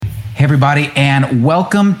Hey, everybody, and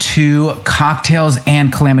welcome to Cocktails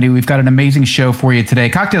and Calamity. We've got an amazing show for you today.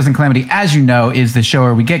 Cocktails and Calamity, as you know, is the show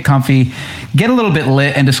where we get comfy, get a little bit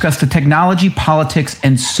lit, and discuss the technology, politics,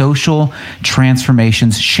 and social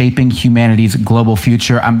transformations shaping humanity's global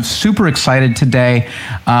future. I'm super excited today.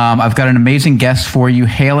 I've got an amazing guest for you,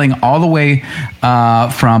 hailing all the way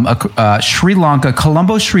from Sri Lanka,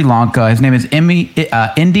 Colombo, Sri Lanka. His name is Indi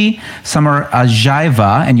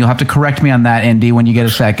Samarajiva, and you'll have to correct me on that, Indi, when you get a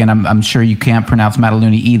second. I'm sure you can't pronounce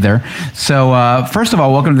Mataluni either. So first of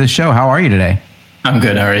all, welcome to the show. How are you today? I'm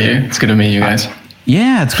good. How are you? It's good to meet you guys.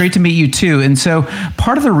 Yeah, it's great to meet you too. And so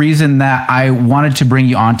part of the reason that I wanted to bring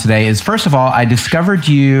you on today is, first of all, I discovered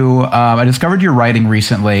your writing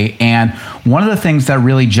recently. And one of the things that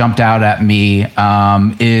really jumped out at me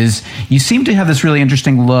is you seem to have this really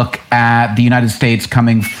interesting look at the United States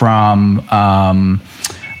coming from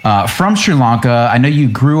Sri Lanka. I know you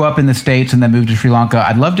grew up in the States and then moved to Sri Lanka.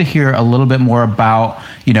 I'd love to hear a little bit more about,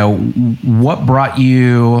 what brought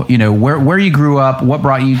you, where you grew up, what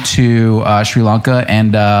brought you to Sri Lanka.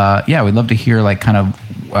 And we'd love to hear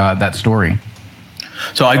that story.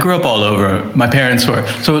 So I grew up all over. My parents were,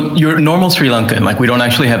 so you're normal Sri Lankan, we don't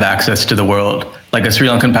actually have access to the world. Like a Sri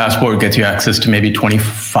Lankan passport gets you access to maybe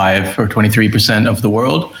 25 or 23% of the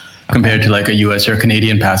world, compared to like a US or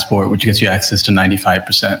Canadian passport, which gets you access to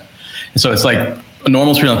 95%. And so it's like a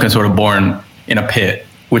normal Sri Lankan is sort of born in a pit,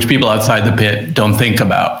 which people outside the pit don't think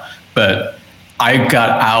about. But I got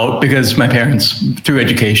out because my parents, through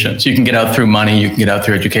education. So you can get out through money, you can get out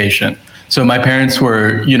through education. So my parents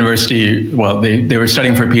were they were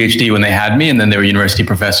studying for a PhD when they had me, and then they were university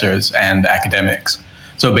professors and academics.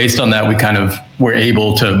 So based on that, we kind of were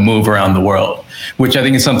able to move around the world, which I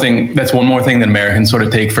think is something that's one more thing that Americans sort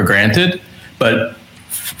of take for granted. But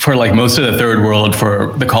for like most of the third world,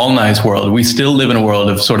 for the colonized world, we still live in a world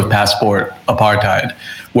of sort of passport apartheid,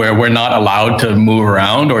 where we're not allowed to move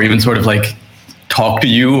around or even sort of like talk to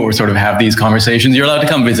you or sort of have these conversations. You're allowed to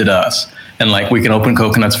come visit us, and like we can open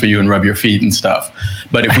coconuts for you and rub your feet and stuff.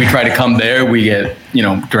 But if we try to come there, we get,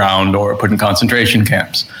 drowned or put in concentration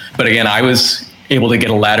camps. But again, I was able to get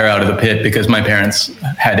a ladder out of the pit because my parents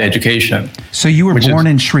had education. So you were born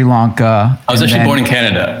in Sri Lanka? I was actually born in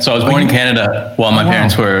Canada. So I was born in Canada while my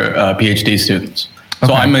parents were PhD students.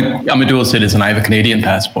 So I'm a dual citizen. I have a Canadian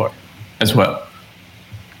passport as well.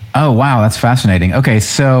 Oh, wow. That's fascinating. Okay.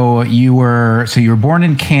 So you were born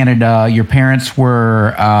in Canada. Your parents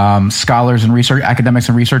were scholars and academics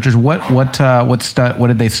and researchers. What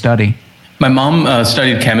did they study? My mom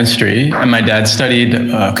studied chemistry, and my dad studied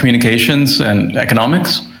communications and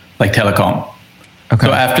economics, like telecom. Okay.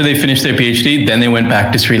 So after they finished their PhD, then they went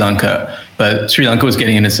back to Sri Lanka. But Sri Lanka was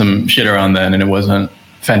getting into some shit around then, and it wasn't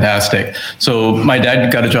fantastic. So my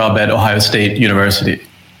dad got a job at Ohio State University.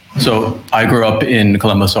 So I grew up in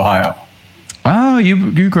Columbus, Ohio. Oh,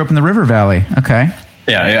 you grew up in the River Valley. Okay.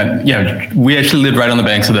 Yeah. We actually lived right on the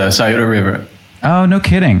banks of the Scioto River. Oh, no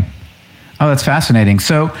kidding. Oh, that's fascinating.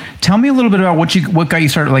 So tell me a little bit about what got you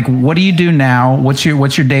started. Like, what do you do now? What's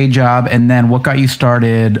your day job? And then what got you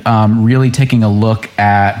started really taking a look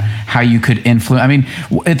at how you could influence? I mean,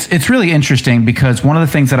 it's really interesting because one of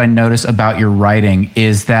the things that I notice about your writing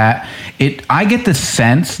is that I get the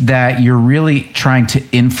sense that you're really trying to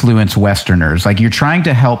influence Westerners. Like, you're trying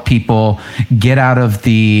to help people get out of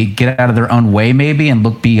their own way maybe and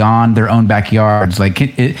look beyond their own backyards. Like,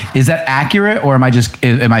 is that accurate, or am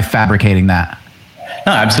I fabricating that?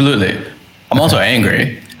 No, absolutely. I'm also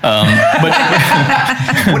angry. But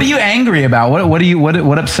what are you angry about?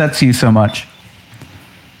 What upsets you so much?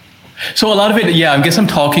 So a lot of it, I guess I'm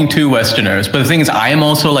talking to Westerners, but the thing is, I am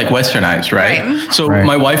also like Westernized, right? So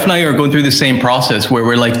my wife and I are going through the same process where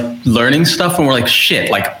we're like learning stuff, and we're like, shit,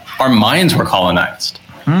 like our minds were colonized.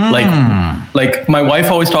 Like my wife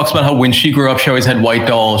always talks about how when she grew up, she always had white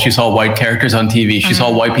dolls. She saw white characters on TV. She saw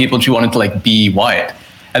white people, and she wanted to like be white.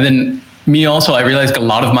 And then me also, I realized a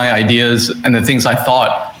lot of my ideas and the things I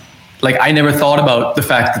thought, like I never thought about the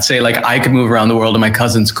fact that, say, like I could move around the world and my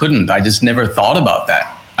cousins couldn't. I just never thought about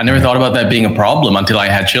that. I never thought about that being a problem until I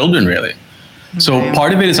had children, really. So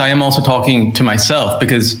part of it is I am also talking to myself,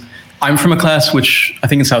 because I'm from a class which I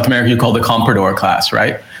think in South America you call the comprador class,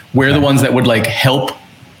 right? We're the ones that would like help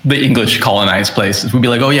the English colonized places. We'd be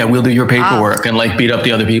like, oh yeah, we'll do your paperwork and like beat up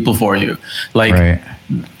the other people for you. Like,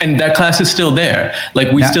 and that class is still there.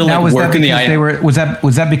 Like we still like work in the was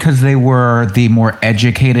that because they were the more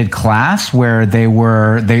educated class, where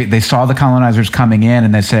they saw the colonizers coming in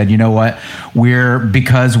and they said, you know what,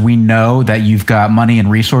 because we know that you've got money and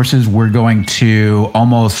resources, we're going to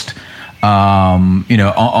almost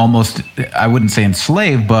almost, I wouldn't say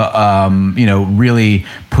enslaved, but, really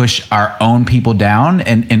push our own people down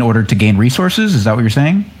in order to gain resources? Is that what you're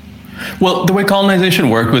saying? Well, the way colonization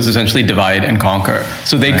worked was essentially divide and conquer.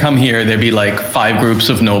 So they'd come here, there'd be like 5 groups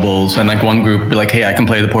of nobles, and like one group would be like, hey, I can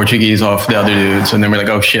play the Portuguese off the other dudes. And then we're like,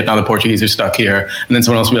 oh shit, now the Portuguese are stuck here. And then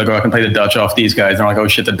someone else would be like, oh, I can play the Dutch off these guys. And I'm like, oh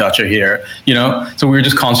shit, the Dutch are here, So we were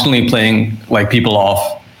just constantly playing like people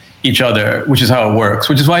off each other, which is how it works,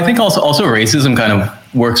 which is why I think also racism kind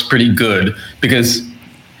of works pretty good, because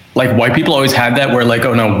like white people always had that where like,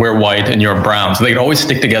 oh no, we're white and you're brown. So they could always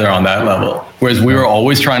stick together on that level. Whereas we were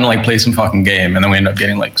always trying to like play some fucking game, and then we ended up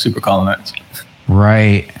getting like super colonized.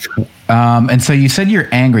 Right. And so you said you're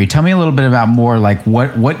angry. Tell me a little bit about more like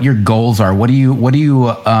what your goals are. What are you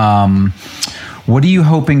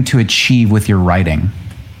hoping to achieve with your writing?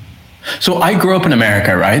 So I grew up in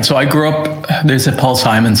America, right? So I grew up, there's a Paul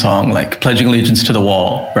Simon song, like Pledging Allegiance to the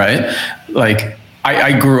Wall, right? Like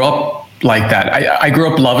I grew up like that. I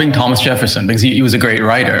grew up loving Thomas Jefferson because he was a great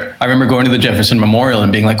writer. I remember going to the Jefferson Memorial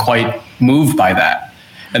and being like quite moved by that.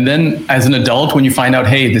 And then as an adult, when you find out,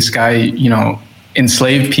 hey, this guy,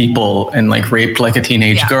 enslaved people and like raped like a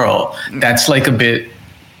teenage girl, that's like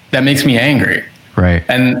that makes me angry. Right.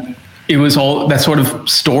 And it was all that sort of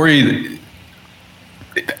story.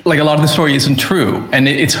 Like a lot of the story isn't true, and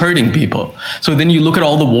it's hurting people. So then you look at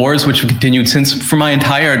all the wars which have continued since, for my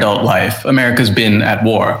entire adult life, America's been at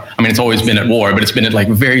war. I mean, it's always been at war, but it's been at like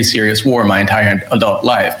very serious war my entire adult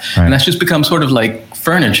life. Right. And that's just become sort of like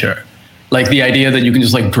furniture. Like the idea that you can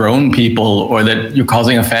just like drone people, or that you're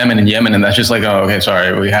causing a famine in Yemen, and that's just like, oh, okay,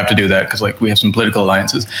 sorry, we have to do that because like we have some political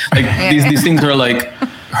alliances. Like these things are like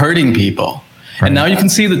hurting people. Right. And now you can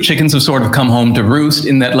see the chickens have sort of come home to roost,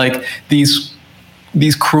 in that like these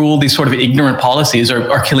cruel, these sort of ignorant policies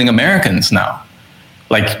are killing Americans now.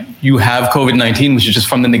 Like you have COVID-19, which is just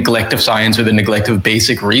from the neglect of science or the neglect of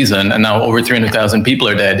basic reason. And now over 300,000 people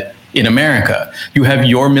are dead in America. You have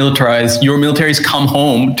your military's come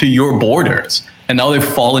home to your borders, and now they've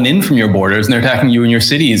fallen in from your borders and they're attacking you in your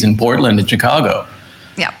cities in Portland and Chicago.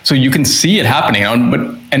 Yeah. So you can see it happening.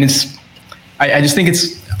 I just think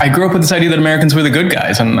I grew up with this idea that Americans were the good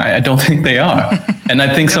guys, and I don't think they are. And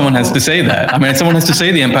I think someone has to say that. I mean, someone has to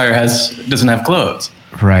say the empire doesn't have clothes.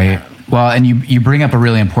 Right. Well, and you bring up a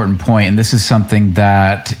really important point, and this is something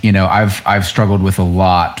that I've struggled with a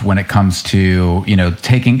lot when it comes to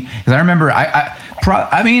taking. Because I remember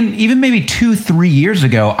I mean, even maybe 2-3 years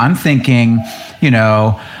ago, I'm thinking,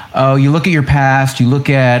 oh, you look at your past, you look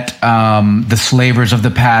at the slavers of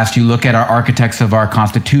the past, you look at our architects of our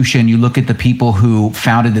Constitution, you look at the people who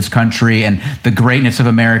founded this country and the greatness of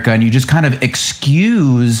America, and you just kind of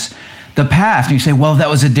excuse the past, and you say, well, that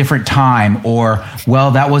was a different time, or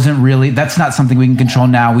well, that's not something we can control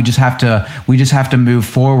now. We just have to move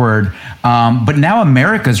forward. But now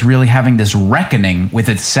America's really having this reckoning with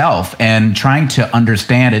itself and trying to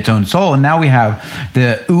understand its own soul. And now we have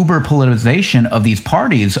the uber politicization of these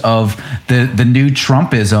parties, of the new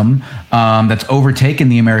Trumpism that's overtaken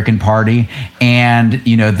the American party, and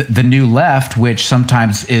the new left, which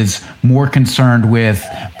sometimes is more concerned with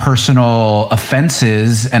personal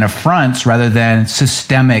offenses and affronts rather than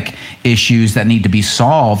systemic issues that need to be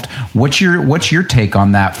solved. What's your take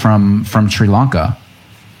on that from Sri Lanka?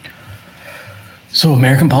 So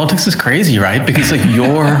American politics is crazy, right? Because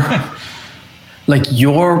your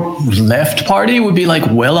left party would be like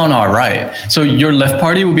well on our right. So your left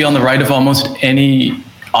party would be on the right of almost any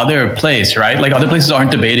other place, right? Like other places aren't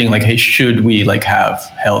debating like, hey, should we like have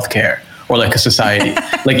healthcare or like a society?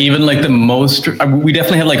 Like even like we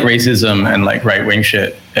definitely have like racism and like right wing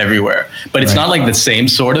shit everywhere, but it's not like the same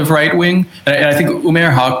sort of right wing. And I think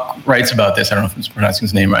Umair Haq writes about this. I don't know if I'm pronouncing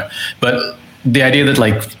his name right, but the idea that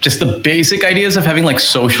like just the basic ideas of having like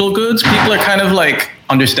social goods, people are kind of like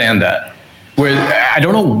understand that. Where I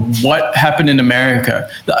don't know what happened in America.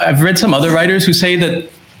 I've read some other writers who say that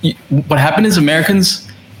what happened is Americans,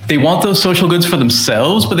 they want those social goods for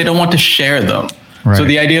themselves, but they don't want to share them. Right. So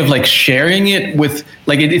the idea of like sharing it with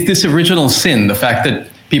like it's this original sin, the fact that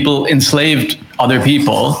people enslaved other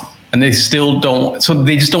people and they still don't, so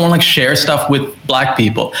they just don't want to like share stuff with black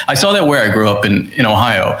people. I saw that where I grew up in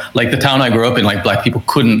Ohio. Like the town I grew up in, like black people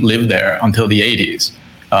couldn't live there until the 80s.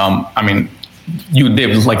 I mean, they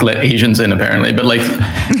would like let Asians in apparently, but like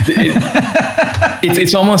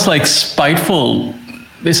it's almost like spiteful.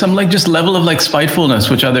 There's some like just level of like spitefulness,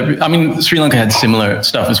 which Sri Lanka had similar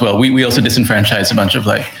stuff as well. We also disenfranchised a bunch of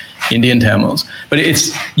like Indian Tamils, but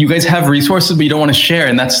you guys have resources, but you don't want to share.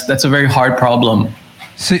 And that's a very hard problem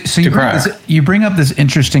So you bring up this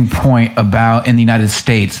interesting point about in the United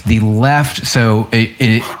States, the left. So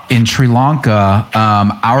in Sri Lanka,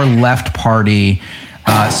 our left party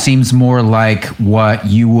seems more like what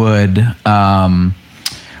you would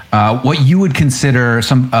consider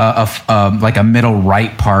like a middle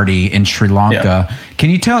right party in Sri Lanka. Yeah. Can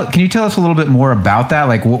you tell us a little bit more about that?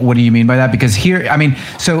 Like, what do you mean by that? Because here, I mean,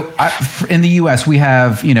 in the U.S. we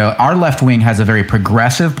have, our left wing has a very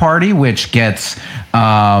progressive party, which gets,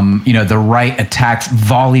 the right attacks,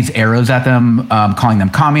 volleys arrows at them, calling them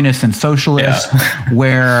communists and socialists. Yeah.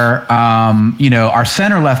 Where, our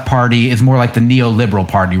center left party is more like the neoliberal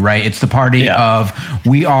party, right? It's the party of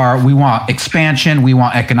we want expansion, we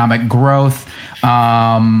want economic growth.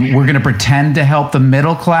 We're going to pretend to help the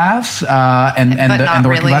middle class and the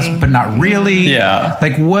working class, but not really. Yeah.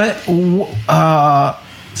 Like what?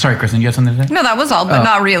 Sorry, Kristen, you have something to say? No, that was all, but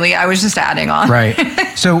not really. I was just adding on. Right.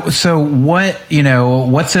 So what?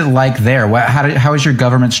 What's it like there? How is your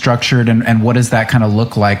government structured, and what does that kind of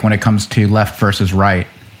look like when it comes to left versus right?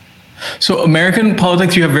 So American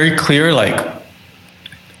politics, you have very clear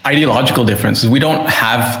ideological differences. We don't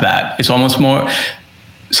have that. It's almost more.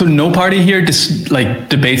 So no party here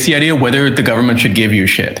debates the idea whether the government should give you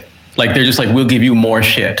shit. Like they're just like, we'll give you more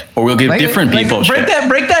shit, or we'll give different people shit.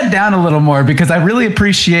 Break that down a little more, because I really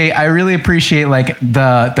appreciate like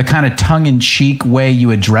the kind of tongue in cheek way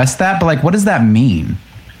you address that. But like, what does that mean?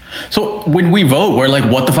 So when we vote, we're like,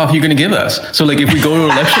 what the fuck are you going to give us? So like, if we go to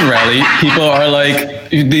an election rally, people are like,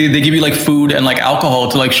 they give you like food and like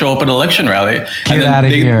alcohol to like show up at an election rally. Get out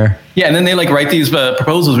of here. Yeah, and then they like write these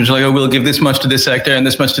proposals, which are like, oh, we'll give this much to this sector and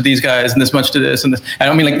this much to these guys and this much to this and this. I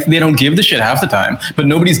don't mean like they don't give the shit half the time, but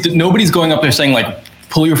nobody's going up there saying like,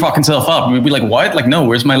 pull your fucking self up. We'd be like, what? Like, no,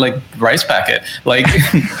 where's my like rice packet? Like.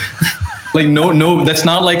 Like no, that's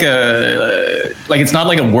not like it's not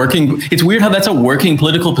like a working. It's weird how that's a working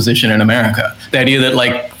political position in America. The idea that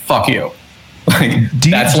like fuck you, like Do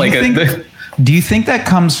you think that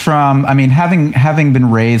comes from? I mean, having been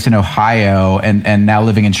raised in Ohio and now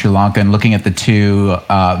living in Sri Lanka and looking at the two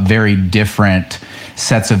very different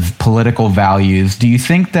sets of political values, do you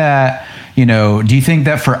think that? Do you think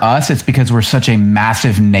that for us, it's because we're such a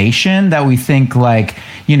massive nation that we think like,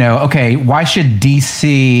 okay, why should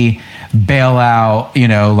DC bail out,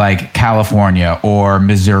 like California or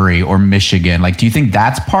Missouri or Michigan? Like, do you think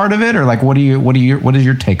that's part of it, or like, what is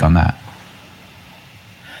your take on that?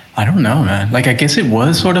 I don't know, man. Like, I guess it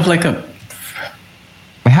was sort of like a.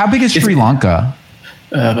 How big is Sri Lanka?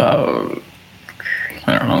 About,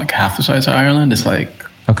 I don't know, like half the size of Ireland. It's like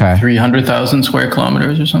 300,000 square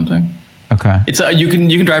kilometers or something. Okay. It's you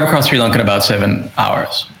can drive across Sri Lanka in about 7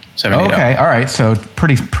 hours. 7 8 hours. All right. So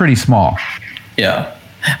pretty small. Yeah.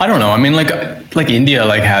 I don't know. I mean, like India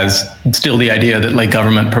has still the idea that like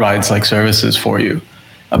government provides like services for you.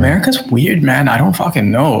 America's weird, man. I don't fucking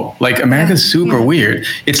know. Like America's super weird.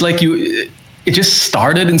 It's like it just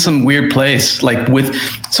started in some weird place.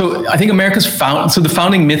 So I think America's the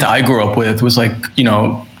founding myth I grew up with was like,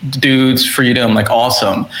 dudes, freedom, like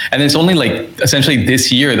awesome. And it's only like essentially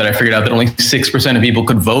this year that I figured out that only 6% of people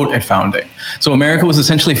could vote at founding. So America was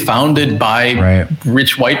essentially founded by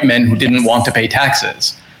rich white men who didn't want to pay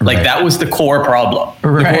taxes. Like that was the core problem.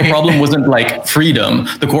 The core problem wasn't like freedom.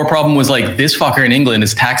 The core problem was like this fucker in England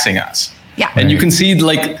is taxing us. Yeah. And you can see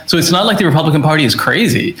so it's not like the Republican Party is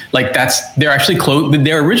crazy. Like they're actually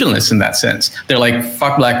they're originalists in that sense. They're like,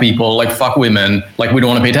 fuck black people, like fuck women, like we don't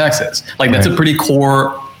want to pay taxes. Like that's a pretty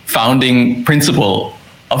core founding principle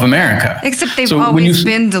of America. Except they've always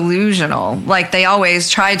been delusional. Like they always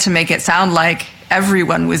tried to make it sound like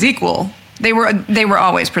everyone was equal. They were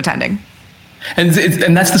always pretending. And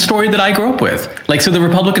that's the story that I grew up with. Like, so the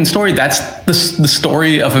Republican story, that's the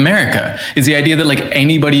story of America, is the idea that like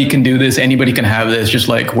anybody can do this, anybody can have this, just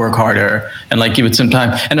like work harder and like give it some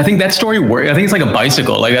time. And I think that story worked. I think it's like a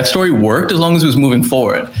bicycle. Like that story worked as long as it was moving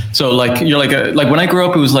forward. So like you're like when I grew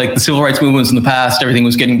up, it was like the civil rights movement was in the past, everything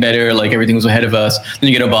was getting better, like everything was ahead of us.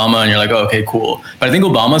 Then you get Obama and you're like, oh, okay, cool. But I think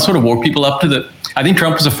Obama sort of woke people up to I think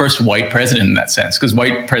Trump was the first white president in that sense, because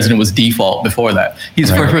white president was default before that. He's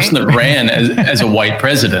the first person that ran as a white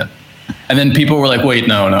president. And then people were like, wait,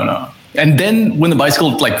 no. And then when the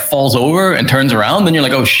bicycle like falls over and turns around, then you're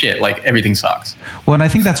like, oh shit, like everything sucks. Well, and I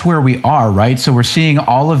think that's where we are, right? So we're seeing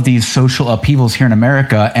all of these social upheavals here in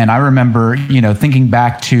America. And I remember, thinking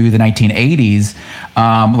back to the 1980s,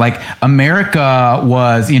 like America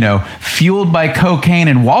was, fueled by cocaine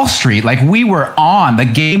and Wall Street. Like we were on, the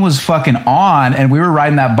game was fucking on, and we were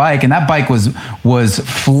riding that bike, and that bike was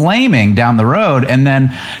flaming down the road. And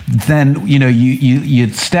then you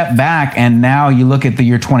step back, and now you look at the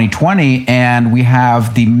year 2020, and we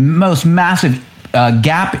have the most massive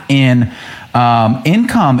gap in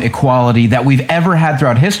income equality that we've ever had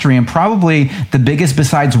throughout history, and probably the biggest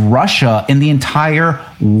besides Russia in the entire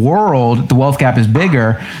world. The wealth gap is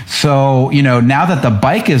bigger. So, now that the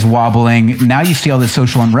bike is wobbling, now you see all this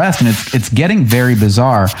social unrest, and it's getting very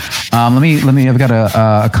bizarre. Let me, I've got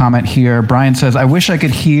a comment here. Brian says, I wish I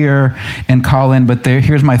could hear and call in, but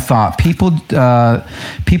here's my thought. People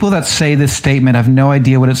that say this statement have no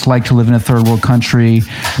idea what it's like to live in a third world country.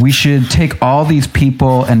 We should take all these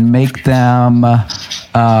people and make them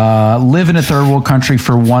live in a third world country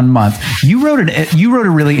for 1 month. You wrote a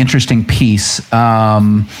really interesting piece.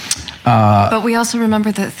 But we also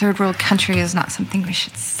remember that third world country is not something we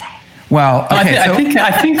should say. Well, okay,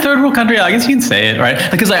 I think third world country. I guess you can say it,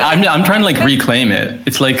 right? Because I'm trying to reclaim it.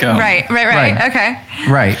 It's like right. Okay.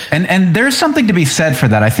 Right, and there's something to be said for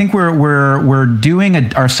that. I think we're doing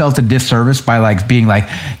ourselves a disservice by being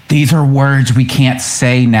these are words we can't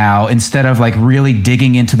say now, instead of really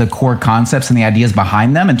digging into the core concepts and the ideas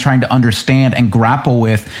behind them and trying to understand and grapple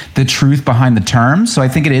with the truth behind the terms. So I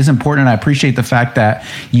think it is important, and I appreciate the fact that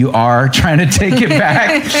you are trying to take it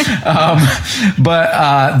back.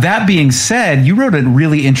 But that being said, you wrote a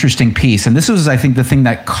really interesting piece, and this was, I think, the thing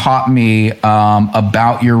that caught me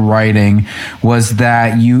about your writing was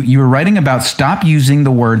that you were writing about stop using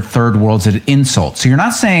the word third world as an insult. So you're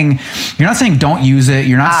not saying don't use it.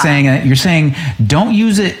 You're not saying it. You're saying don't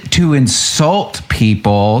use it to insult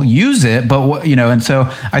people. Use it, but and so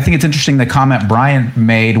I think it's interesting the comment Brian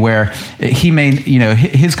made, where he made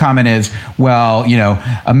his comment is, well,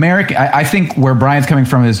 America. I think where Brian's coming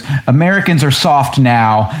from is Americans are soft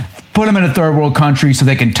now. Put them in a third world country so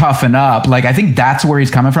they can toughen up. I think that's where he's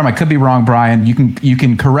coming from. I could be wrong, Brian. You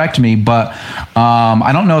can correct me, but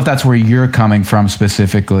I don't know if that's where you're coming from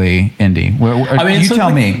specifically, Indi. You tell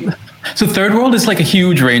me. So third world is a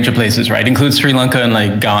huge range of places, right? It includes Sri Lanka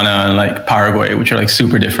and Ghana and Paraguay, which are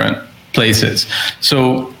super different places.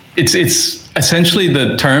 So it's essentially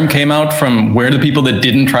the term came out from where the people that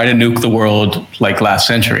didn't try to nuke the world last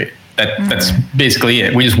century. That's basically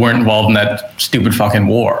it. We just weren't involved in that stupid fucking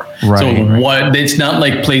war. Right. So it's not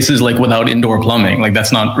places without indoor plumbing.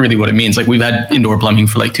 That's not really what it means. We've had indoor plumbing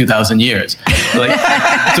for 2,000 years.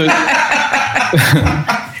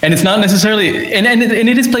 And it's not necessarily, and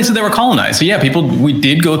it is places that were colonized. So yeah, we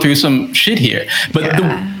did go through some shit here. But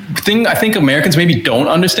the thing I think Americans maybe don't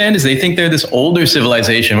understand is they think they're this older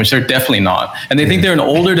civilization, which they're definitely not. And they think they're an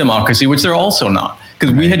older democracy, which they're also not.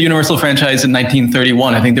 Because we had universal franchise in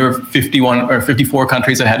 1931. I think there were 51 or 54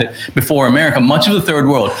 countries that had it before America. Much of the third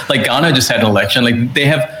world, Ghana just had an election. They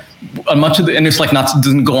have much of the, and it's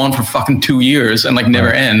doesn't go on for fucking 2 years and never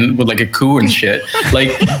end with a coup and shit.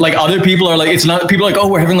 Other people are it's not, people are oh,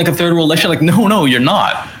 we're having a third world election. No, you're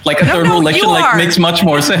not. A third world election makes much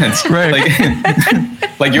more sense. Right.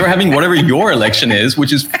 You're having whatever your election is,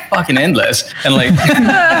 which is fucking endless. And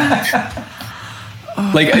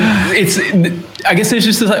it's, I guess there's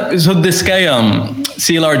just this, so this guy,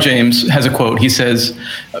 CLR James has a quote. He says,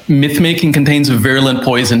 myth making contains a virulent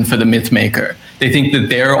poison for the myth maker. They think that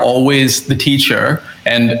they're always the teacher,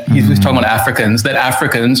 and he's talking about Africans, that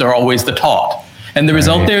Africans are always the taught. And the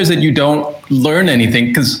result there is that you don't learn anything,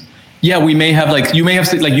 because we may have you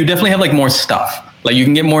definitely have more stuff. You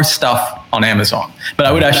can get more stuff on Amazon, but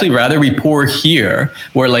I would actually rather be poor here,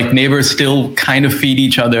 where neighbors still kind of feed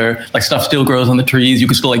each other, stuff still grows on the trees. You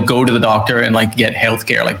can still go to the doctor and get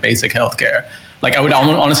healthcare, basic healthcare. I would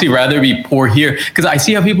honestly rather be poor here, because I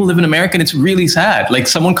see how people live in America, and it's really sad. I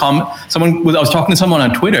was talking to someone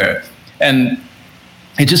on Twitter, and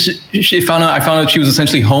I found out she was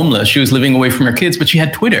essentially homeless. She was living away from her kids, but she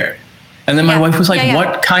had Twitter. And then my wife was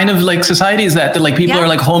what kind of society is that people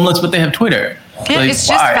are homeless, but they have Twitter? Yeah, it's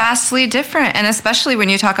just vastly different. And especially when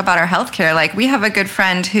you talk about our healthcare, we have a good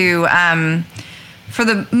friend who, for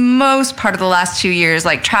the most part of the last 2 years,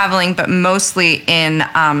 traveling, but mostly in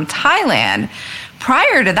Thailand.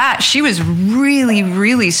 Prior to that, she was really,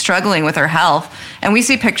 really struggling with her health. And we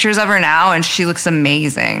see pictures of her now, and she looks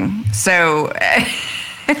amazing. So...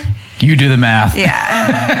 You do the math.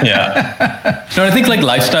 Yeah. Yeah. No, I think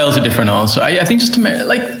lifestyles are different also. I think just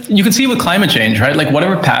you can see with climate change, right?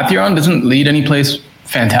 Whatever path you're on doesn't lead any place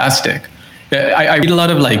fantastic. I read a lot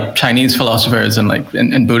of Chinese philosophers and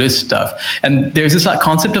and Buddhist stuff, and there's this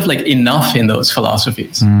concept of enough in those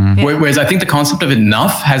philosophies. Whereas I think the concept of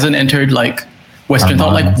enough hasn't entered Western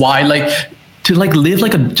thought. Why to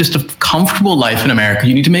live just a comfortable life in America,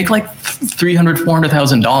 you need to make $300,000,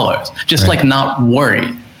 $400,000 just not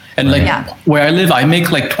worry. And where I live, I make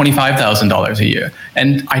 $25,000 a year,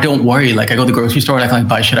 and I don't worry. I go to the grocery store, and I can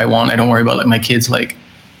buy shit I want. I don't worry about my kids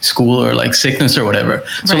school or like sickness or whatever.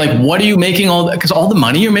 So like, what are you making all that? Because all the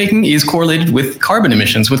money you're making is correlated with carbon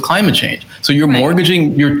emissions, with climate change. So you're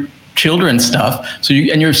mortgaging your children's stuff. So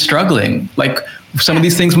you're struggling. Like some of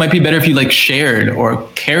these things might be better if you like shared or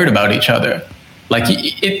cared about each other. Like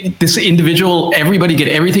this individual, everybody get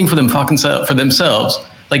everything for themselves.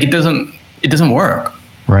 Like it doesn't work.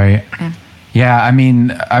 Right. Yeah, I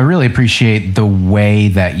mean, I really appreciate the way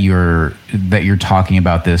that you're talking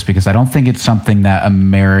about this, because I don't think it's something that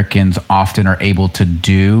Americans often are able to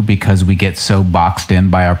do because we get so boxed in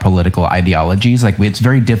by our political ideologies. Like it's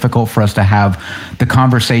very difficult for us to have the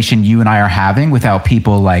conversation you and I are having without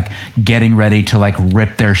people like getting ready to like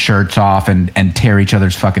rip their shirts off and tear each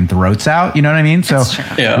other's fucking throats out. You know what I mean? So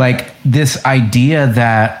like this idea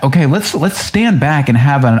that, okay, let's stand back and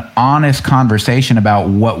have an honest conversation about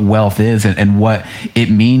what wealth is and what it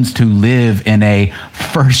means to live in a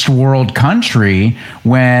first world country,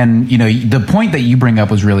 when, you know, the point that you bring up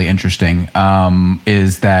was really interesting,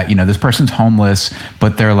 is that, you know, this person's homeless,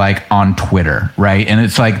 but they're like on Twitter, right? And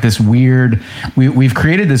it's like this weird, we've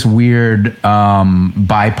created this weird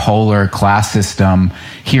bipolar class system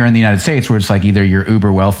here in the United States where it's like either you're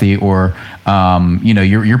uber wealthy or you know,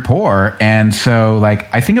 you're poor. And so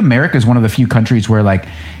like I think America is one of the few countries where like,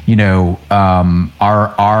 you know,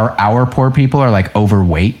 our poor people are like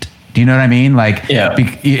overweight. Do you know what I mean? Like,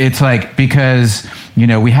 it's like, because, you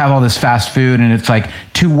know, we have all this fast food, and it's like,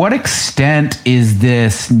 to what extent is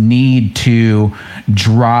this need to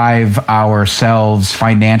drive ourselves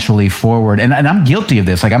financially forward? And I'm guilty of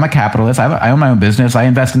this. Like, I'm a capitalist. I own my own business. I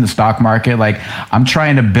invest in the stock market. Like, I'm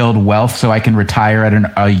trying to build wealth so I can retire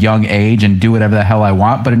at a young age and do whatever the hell I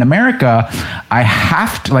want. But in America, I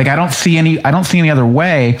have to, like, I don't see any other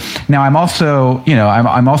way. Now, I'm also, you know,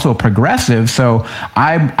 I'm also a progressive, so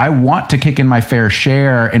I want to kick in my fair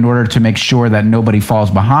share in order to make sure that nobody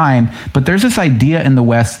falls behind. But there's this idea in the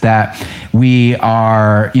West that we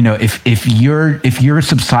are, you know, if you're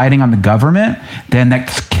subsiding on the government, then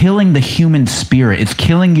that's killing the human spirit. It's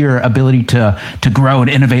killing your ability to grow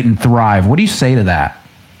and innovate and thrive. What do you say to that?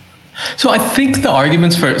 So I think the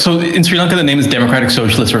arguments so in Sri Lanka, the name is Democratic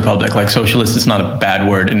Socialist Republic. Like socialist is not a bad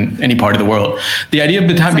word in any part of the world. The idea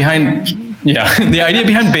the idea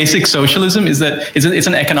behind basic socialism is that it's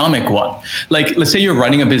an economic one. Like, let's say you're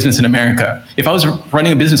running a business in America. If I was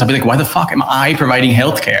running a business, I'd be like, why the fuck am I providing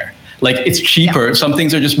healthcare? Like, it's cheaper. Yeah. Some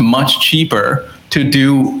things are just much cheaper to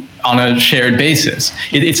do on a shared basis.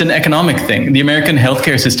 It's an economic thing. The American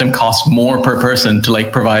healthcare system costs more per person to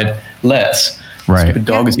like provide less. Right. The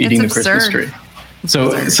dog is eating the Christmas tree.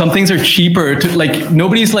 So some things are cheaper to, like,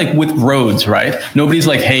 nobody's like with roads, right? Nobody's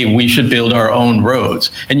like, hey, we should build our own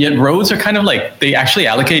roads. And yet roads are kind of like, they actually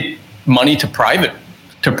allocate money to private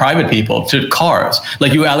people, to cars.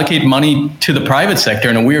 Like, you allocate money to the private sector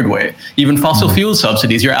in a weird way. Even fossil fuel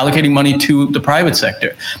subsidies, you're allocating money to the private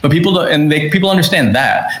sector. But people understand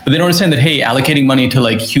that, but they don't understand that, hey, allocating money to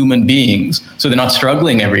like human beings, so they're not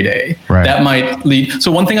struggling every day. Right. That might lead.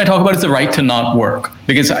 So one thing I talk about is the right to not work,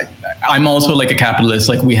 because I'm also like a capitalist.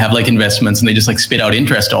 Like, we have like investments and they just like spit out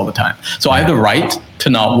interest all the time. So I have the right to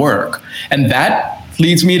not work. And that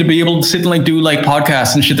leads me to be able to sit and like do like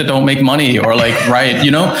podcasts and shit that don't make money, or like write, you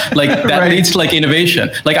know, like that leads to like innovation.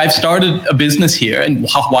 Like, I've started a business here, and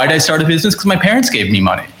why did I start a business? Because my parents gave me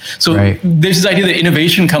money. So there's this idea that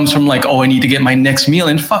innovation comes from like, oh, I need to get my next meal,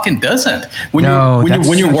 and it fucking doesn't. When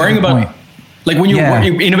you're worrying about, like, when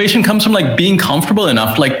innovation comes from like being comfortable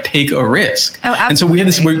enough to like take a risk. Oh, absolutely. And so we have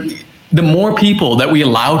this, the more people that we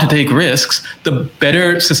allow to take risks, the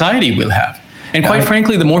better society we'll have. And quite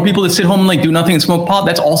frankly, the more people that sit home and like do nothing and smoke pot,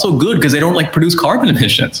 that's also good, because they don't like produce carbon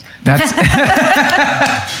emissions. That's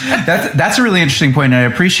a really interesting point, and I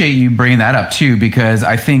appreciate you bringing that up too, because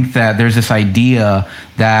I think that there's this idea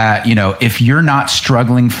that, you know, if you're not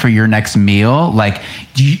struggling for your next meal, like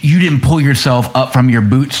you didn't pull yourself up from your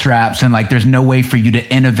bootstraps, and like there's no way for you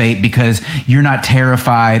to innovate because you're not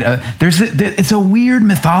terrified. It's a weird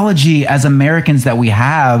mythology as Americans that we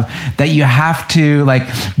have, that you have to like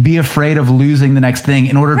be afraid of losing the next thing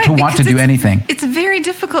in order to want to do anything. It's very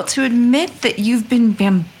difficult to admit that you've been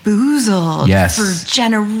bamboozled for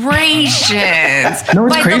generations. No,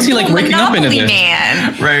 it's crazy, like waking up into this.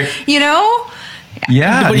 Man. Right. You know?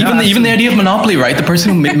 Yeah, but even the idea of Monopoly, right? The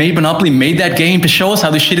person who made Monopoly made that game to show us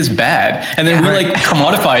how this shit is bad, and then we like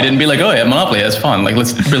commodify it and be like, oh yeah, Monopoly, that's fun. Like,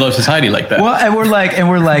 let's build a society like that. Well, and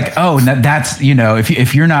we're like, oh, that's, you know,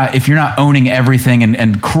 if you're not owning everything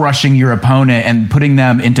and crushing your opponent and putting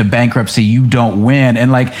them into bankruptcy, you don't win.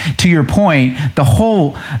 And like, to your point,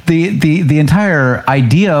 the entire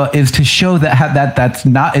idea is to show that's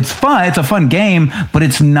not. It's fun. It's a fun game, but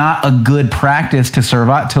it's not a good practice to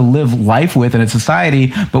survive, to live life with in a society.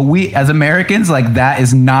 society. But we, as Americans, like that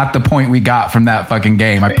is not the point we got from that fucking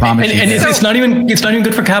game. I promise you. And it's not even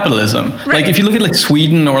good for capitalism. Right. Like if you look at like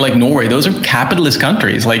Sweden or like Norway, those are capitalist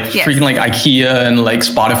countries. Like freaking like IKEA and like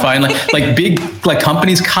Spotify and like big like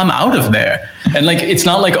companies come out of there. And like it's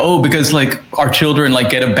not like, oh, because like our children like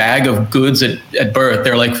get a bag of goods at birth,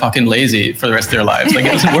 they're like fucking lazy for the rest of their lives. Like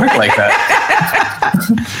it doesn't work like that.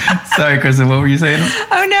 Sorry, Kristen, what were you saying?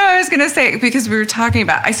 Oh no, I was gonna say, because we were talking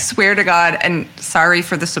about, I swear to God, and sorry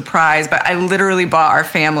for the surprise, but I literally bought our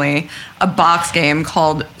family a box game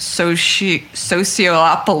called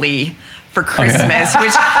Sociopoly for Christmas,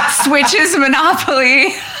 which switches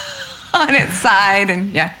Monopoly on its side,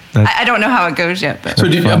 and I don't know how it goes yet. But. So,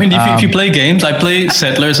 if you play games, I play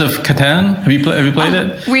Settlers of Catan. Have you played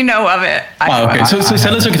it? We know of it. Okay. So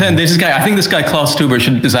Settlers of Catan, there's this guy, I think this guy Klaus Tuber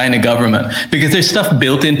should design a government, because there's stuff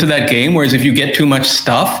built into that game, whereas if you get too much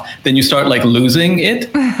stuff, then you start like losing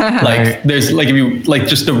it. Like there's like, if you like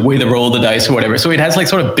just the way they roll the dice or whatever. So it has like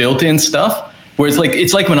sort of built-in stuff. Where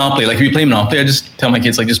it's like Monopoly. Like if you play Monopoly, I just tell my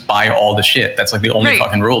kids like just buy all the shit. That's like the only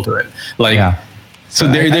fucking rule to it. Like so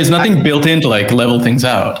there's nothing built in to like level things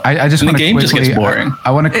out. I just want to the game just gets boring.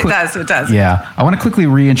 I want to. It does. Yeah, I want to quickly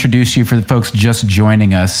reintroduce you for the folks just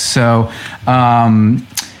joining us. So.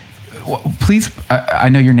 Please, I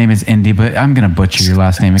know your name is Indi, but I'm going to butcher your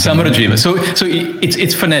last name. Samarajiva. So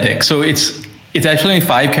it's phonetic. So it's actually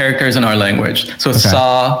 5 characters in our language. So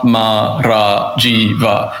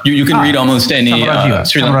Samarajiva. You can read almost any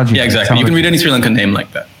Sri Lankan. Yeah, exactly. You can read any Sri Lankan name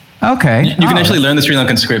like that. Okay. You can actually learn the Sri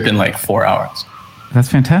Lankan script in like 4 hours. That's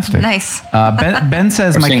fantastic. Nice. Ben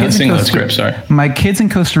says my kids in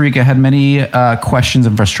Costa Rica had many questions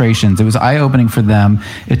and frustrations. It was eye-opening for them.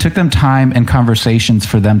 It took them time and conversations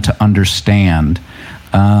for them to understand.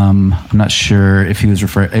 I'm not sure if he was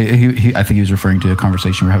referring. I think he was referring to a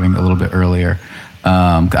conversation we were having a little bit earlier.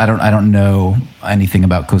 I don't know anything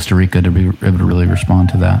about Costa Rica to be able to really respond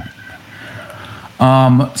to that.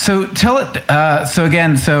 So tell it.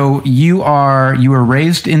 So you were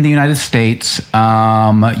raised in the United States.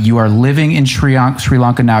 You are living in Sri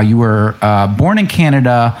Lanka now. You were born in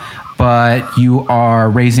Canada, but you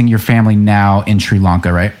are raising your family now in Sri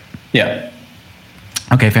Lanka, right? Yeah.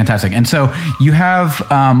 Okay, fantastic. And so you have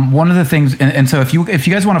one of the things, and so if you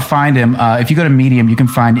guys want to find him, if you go to Medium, you can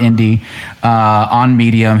find Indi on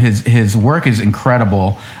Medium. His work is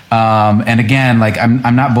incredible. And again, like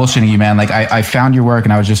I'm not bullshitting you, man. Like I found your work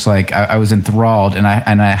and I was just like I was enthralled, and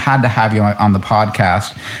I had to have you on the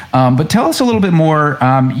podcast. But tell us a little bit more.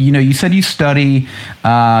 You said you study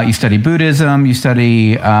Buddhism, you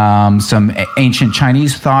study some ancient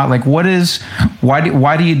Chinese thought. Like why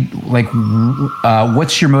do you like?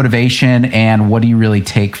 What's your motivation, and what do you really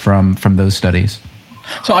take from those studies?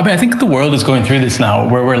 So I think the world is going through this now,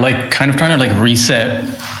 where we're like kind of trying to like reset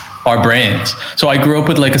our brains. So I grew up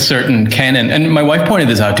with like a certain canon, and my wife pointed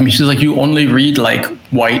this out to me. She's like, you only read like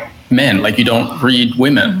white men, like you don't read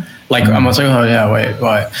women. Like I was like, oh yeah,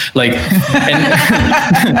 why? Like, and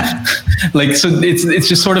like so it's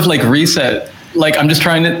just sort of like reset. Like I'm just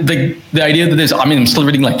trying to the idea that I'm still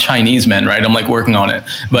reading like Chinese men, right? I'm like working on it,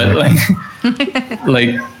 but like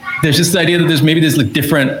like there's just the idea that there's like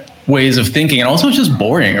different ways of thinking, and also it's just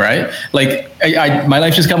boring, right? Like my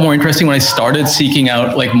life just got more interesting when I started seeking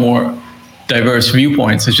out like more diverse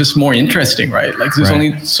viewpoints. It's just more interesting, right? Like there's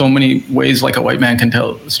only so many ways like a white man can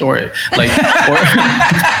tell a story, like or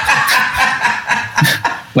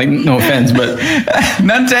like no offense, but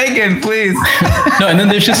none taken, please. No, and then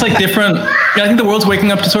there's just like different. I think the world's waking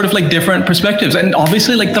up to sort of like different perspectives, and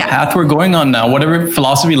obviously like the path we're going on now, whatever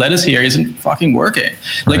philosophy led us here, isn't fucking working.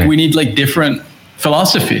 Like we need like different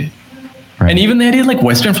philosophy. Right. And even the idea of like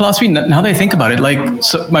Western philosophy, now that I think about it, like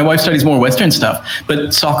so my wife studies more Western stuff,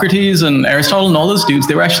 but Socrates and Aristotle and all those dudes,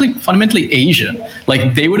 they were actually fundamentally Asian.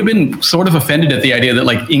 Like they would have been sort of offended at the idea that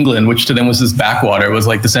like England, which to them was this backwater, was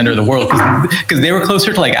like the center of the world, because they were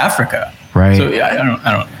closer to like Africa. Right. So yeah,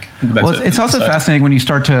 I don't. Well, it's also fascinating when you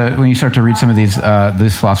start to read some of these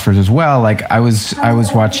philosophers as well. Like I was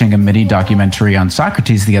watching a mini documentary on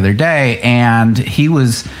Socrates the other day, and he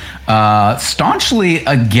was staunchly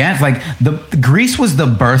against, like Greece was the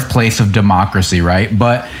birthplace of democracy, right?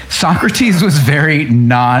 But Socrates was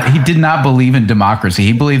he did not believe in democracy.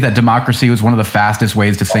 He believed that democracy was one of the fastest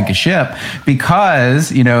ways to sink a ship,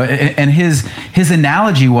 because, and his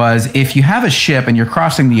analogy was, if you have a ship and you're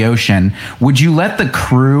crossing the ocean, would you let the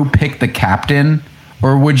crew pick the captain,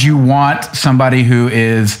 Or would you want somebody who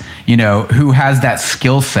is, who has that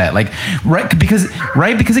skill set? Like, because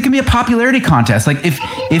it can be a popularity contest. Like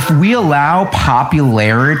if we allow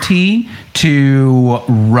popularity to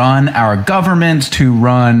run our governments, to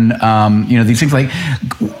run, these things, like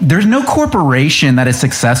there's no corporation that is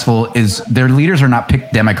successful their leaders are not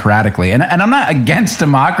picked democratically. And I'm not against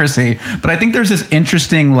democracy, but I think there's this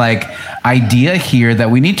interesting idea here that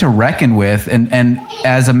we need to reckon with. And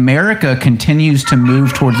as America continues to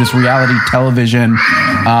move towards this reality television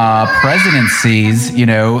presidencies,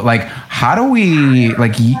 how do we,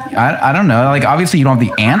 I don't know, obviously you don't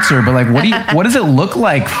have the answer, but what does it look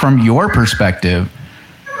like from your perspective?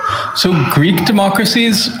 So Greek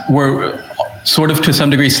democracies were sort of to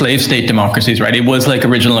some degree slave state democracies, right? It was like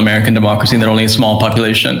original American democracy that only a small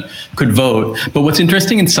population could vote. But what's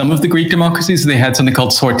interesting in some of the Greek democracies, they had something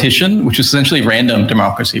called sortition, which is essentially random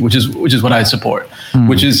democracy, which is what I support,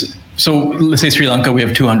 which is, so let's say Sri Lanka, we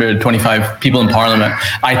have 225 people in parliament.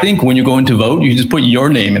 I think when you go in to vote, you just put your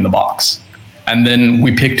name in the box. And then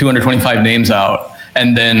we pick 225 names out,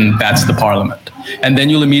 and then that's the parliament. And then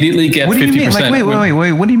you'll immediately get 50%. What do you mean?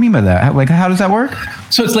 Wait. What do you mean by that? How does that work?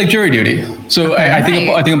 So it's like jury duty. So okay, I think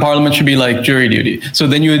a parliament should be like jury duty. So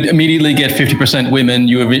then you would immediately get 50% women.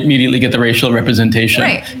 You would immediately get the racial representation.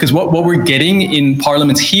 Because what we're getting in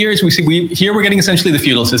parliaments here is we're getting essentially the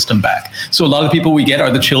feudal system back. So a lot of the people we get are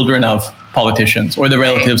the children of politicians or the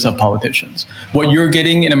relatives of politicians. What you're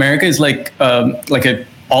getting in America is like a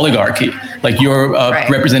oligarchy. Like your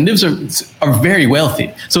representatives are very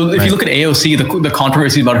wealthy. So if you look at AOC, the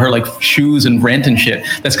controversy about her shoes and rent and shit,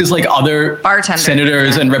 that's because other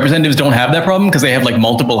senators and representatives don't have that problem because they have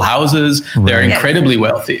multiple houses. They're incredibly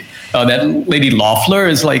wealthy. That lady Loeffler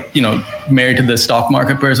is married to the stock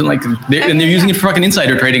market person, and they're using it for fucking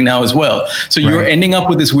insider trading now as well. So you're ending up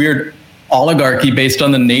with this weird oligarchy based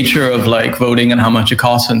on the nature of voting and how much it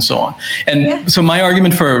costs and so on. And so my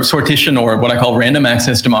argument for sortition, or what I call random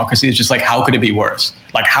access democracy, is just how could it be worse?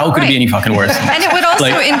 How could it be any fucking worse? And it would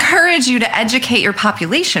also encourage you to educate your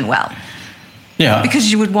population well. Yeah.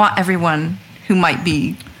 Because you would want everyone who might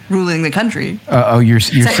be ruling the country.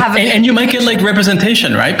 And you might get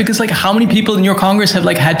representation, right? Because how many people in your Congress have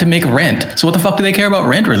had to make rent? So what the fuck do they care about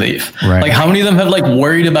rent relief? Right. How many of them have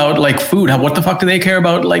worried about food? What the fuck do they care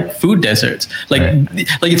about food deserts?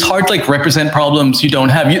 It's hard to represent problems you don't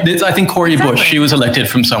have. I think Cori Bush, she was elected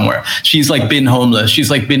from somewhere. She's been homeless. She's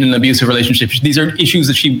been in an abusive relationship. These are issues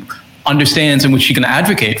that she understands and which she can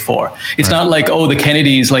advocate for. It's not the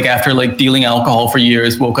Kennedys after dealing alcohol for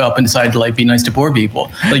years woke up and decided to be nice to poor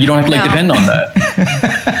people. You don't have to depend on that.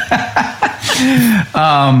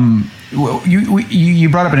 You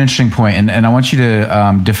brought up an interesting point, and I want you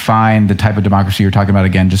to define the type of democracy you're talking about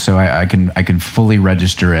again, just so I can fully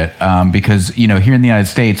register it. Because here in the United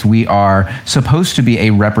States, we are supposed to be a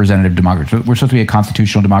representative democracy. We're supposed to be a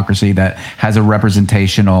constitutional democracy that has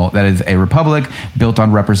that is a republic built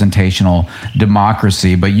on representational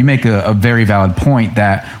democracy. But you make a very valid point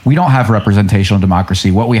that we don't have representational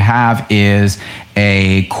democracy. What we have is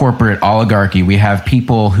a corporate oligarchy. We have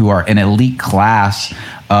people who are an elite class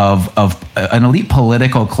of an elite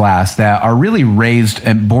political class that are really raised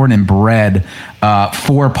and born and bred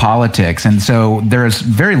for politics, and so there's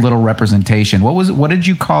very little representation. What did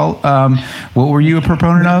you call? What were you a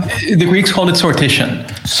proponent of? The Greeks called it sortition.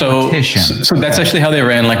 So that's actually how they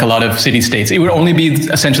ran a lot of city states. It would only be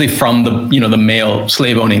essentially from the male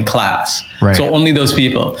slave owning class. Right. So only those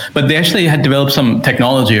people. But they actually had developed some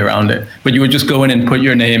technology around it. But you would just go in and put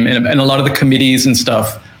your name in, and a lot of the committees and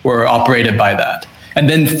stuff were operated by that. And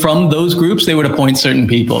then from those groups, they would appoint certain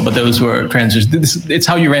people, but those were transgender. It's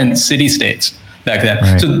how you ran city-states back then.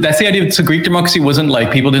 Right. So that's the idea. So Greek democracy wasn't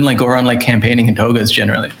people didn't go around campaigning in togas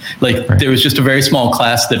generally. There was just a very small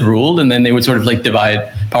class that ruled, and then they would sort of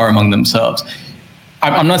divide power among themselves.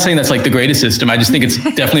 I'm not saying that's the greatest system. I just think it's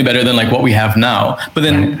definitely better than what we have now. But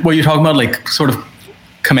then what you're talking about, sort of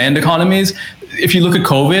command economies, if you look at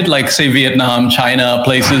COVID, say Vietnam, China,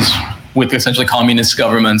 places with essentially communist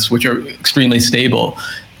governments, which are extremely stable,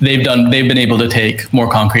 they've been able to take more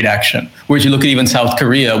concrete action. Whereas you look at even South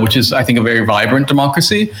Korea, which is, I think, a very vibrant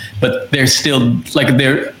democracy, but they're still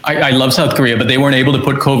I love South Korea, but they weren't able to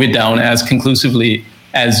put COVID down as conclusively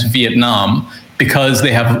as Vietnam because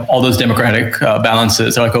they have all those democratic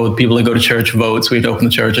balances. They're people that go to church vote, so we have to open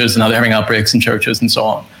the churches, and now they're having outbreaks in churches and so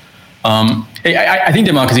on. I think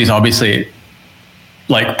democracy is obviously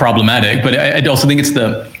problematic, but I also think it's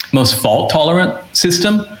the most fault-tolerant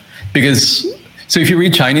system, because so if you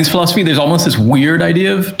read Chinese philosophy, there's almost this weird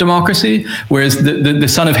idea of democracy, whereas the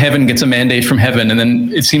son of heaven gets a mandate from heaven, and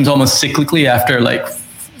then it seems almost cyclically after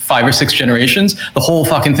 5 or 6 generations, the whole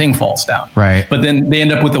fucking thing falls down. Right. But then they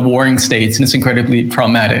end up with the warring states, and it's incredibly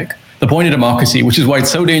traumatic. The point of democracy, which is why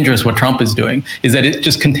it's so dangerous what Trump is doing, is that it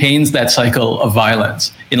just contains that cycle of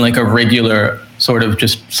violence in like a regular sort of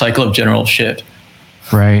just cycle of general shit.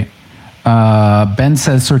 Right. Ben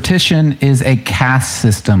says sortition is a caste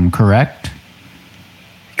system, correct?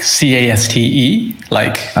 CASTE,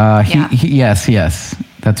 like yes,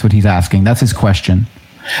 that's what he's asking. That's his question.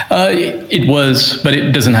 It was, but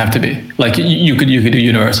it doesn't have to be. Like you could do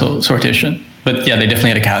universal sortition, but yeah, they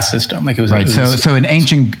definitely had a caste system. Like it was right. So in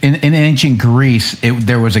ancient Greece,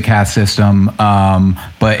 there was a caste system,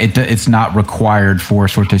 but it's not required for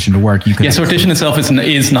sortition to work. Sortition itself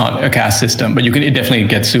is not a caste system, but it definitely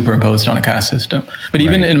gets superimposed on a caste system. But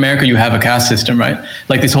even in America, you have a caste system, right?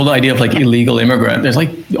 Like this whole idea of like illegal immigrant. There's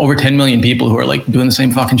like over 10 million people who are like doing the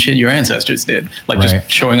same fucking shit your ancestors did, like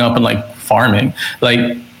just showing up and like farming,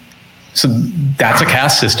 like. So that's a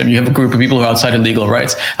caste system. You have a group of people who are outside of legal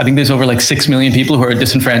rights. I think there's over like 6 million people who are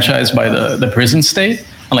disenfranchised by the prison state.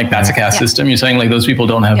 And like, that's a caste system. You're saying like those people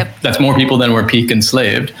don't have, that's more people than were peak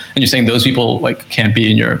enslaved. And you're saying those people like can't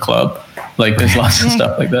be in your club. Like there's lots of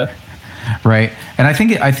stuff like that. Right. And I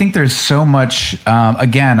think there's so much,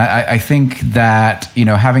 again, I think that,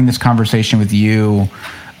 having this conversation with you,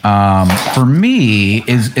 for me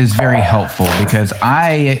is very helpful because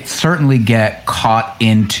I certainly get caught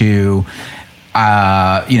into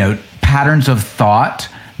patterns of thought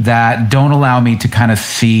that don't allow me to kind of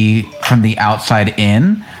see from the outside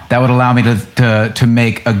in, that would allow me to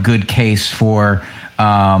make a good case for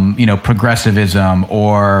progressivism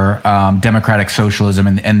or democratic socialism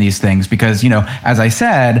and these things. Because, as I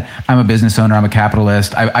said, I'm a business owner, I'm a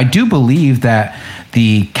capitalist. I do believe that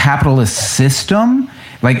the capitalist system,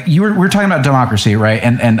 like we're talking about democracy, right?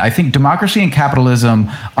 And I think democracy and capitalism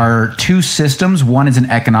are two systems. One is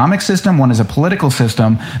an economic system, one is a political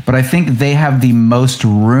system, but I think they have the most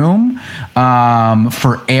room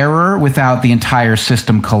for error without the entire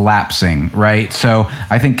system collapsing, right? So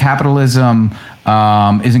I think capitalism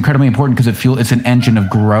is incredibly important because it's an engine of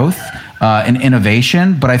growth and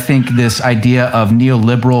innovation. But I think this idea of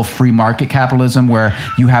neoliberal free market capitalism where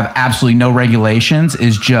you have absolutely no regulations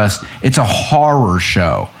it's a horror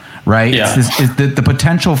show, right? Yeah. The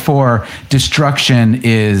potential for destruction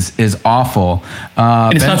is awful.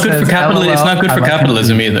 And it's not good for capitalism. It's not good for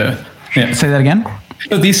capitalism either. Yeah. Say that again?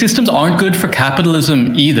 No, these systems aren't good for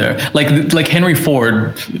capitalism either. Like Henry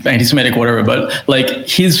Ford, anti-Semitic, whatever, but like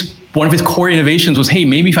one of his core innovations was, hey,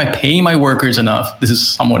 maybe if I pay my workers enough, this is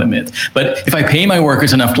somewhat a myth, but if I pay my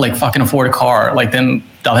workers enough to like fucking afford a car, like then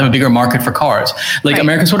they'll have a bigger market for cars. Like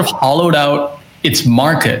America sort of hollowed out its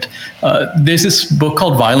market. There's this book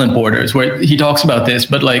called Violent Borders where he talks about this,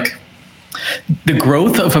 but like the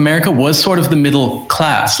growth of America was sort of the middle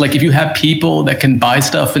class. Like if you have people that can buy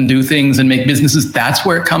stuff and do things and make businesses, that's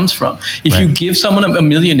where it comes from. If you give someone a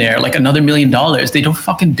millionaire, like another $1 million, they don't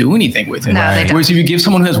fucking do anything with it. No, they don't. Whereas if you give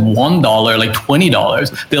someone who has $1, like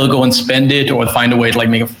 $20, they'll go and spend it or find a way to like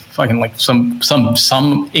make a fucking like some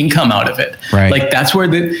income out of it. Right. Like that's where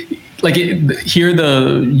here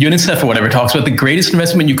the UNICEF or whatever talks about the greatest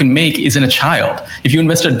investment you can make is in a child. If you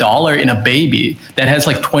invest $1 in a baby, that has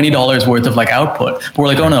like $20 worth of like output. But we're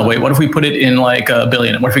like, oh no, wait, what if we put it in like a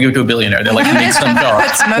billion? What if we give it to a billionaire? They're like, make some jobs.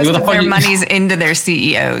 Puts most of their monies into their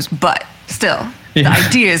CEOs, but still, the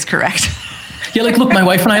idea is correct. Yeah, like, look, my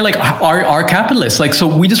wife and I like are capitalists. Like, so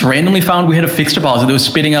we just randomly found we had a fixed deposit that was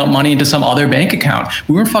spitting out money into some other bank account.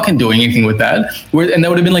 We weren't fucking doing anything with that. And that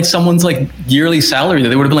would have been like someone's like yearly salary that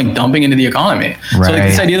they would have been like dumping into the economy. Right. So like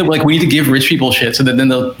this idea that like we need to give rich people shit so that then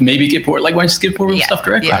they'll maybe get poor. Like, why just give poor people stuff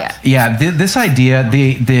directly? This idea,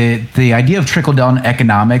 the idea of trickle down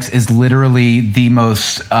economics is literally the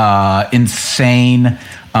most insane,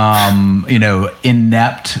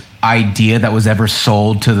 inept idea that was ever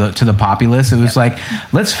sold to the populace. It was like,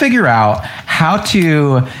 let's figure out how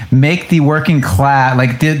to make the working class,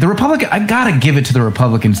 like the Republican, I gotta give it to the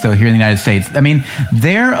Republicans though here in the United States. I mean,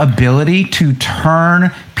 their ability to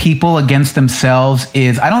turn people against themselves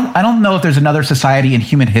is, I don't know if there's another society in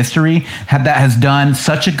human history that has done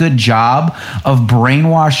such a good job of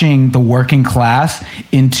brainwashing the working class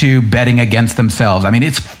into betting against themselves. I mean,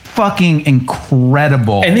 it's fucking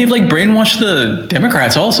incredible. And they've like brainwashed the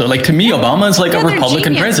Democrats also. Like to me, Obama is like a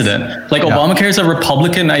Republican president. Like Obamacare is a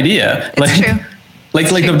Republican idea. It's true. Like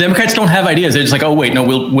the Democrats don't have ideas. They're just like, oh wait, no,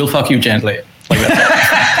 we'll fuck you gently. Like that.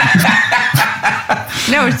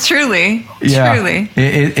 No, truly.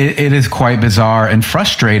 It is quite bizarre and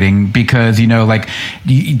frustrating because, like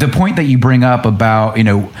the point that you bring up about,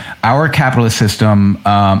 our capitalist system,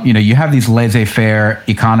 you have these laissez-faire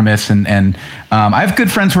economists and I have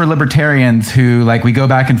good friends who are libertarians who like, we go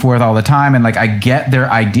back and forth all the time. And like, I get their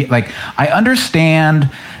idea. Like I understand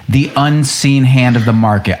the unseen hand of the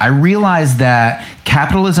market. I realize that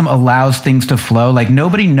capitalism allows things to flow. Like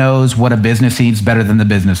nobody knows what a business needs better than the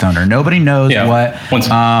business owner. Nobody knows what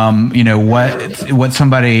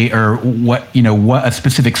somebody or what a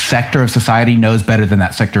specific sector of society knows better than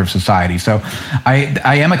that sector of society. So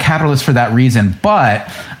I am a capitalist for that reason.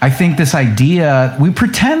 But I think this idea, we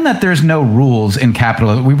pretend that there's no rules in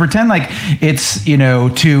capitalism. We pretend like it's,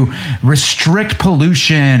 to restrict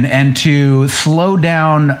pollution and to slow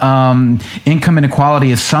down income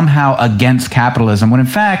inequality is somehow against capitalism, when in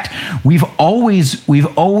fact we've always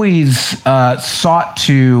sought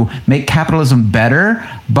to make capitalism better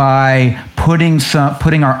by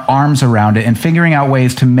putting our arms around it and figuring out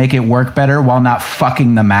ways to make it work better while not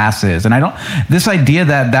fucking the masses. And this idea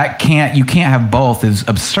that you can't have both is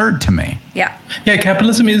absurd to me. Yeah,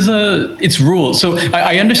 capitalism is it's rules. So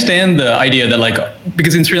I understand the idea that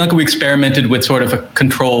because in Sri Lanka we experimented with sort of a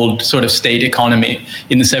controlled sort of state economy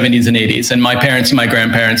in the 70s and 80s, and my parents and my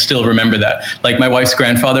grandparents still remember that. Like my wife's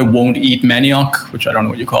grandfather won't eat manioc, which I don't know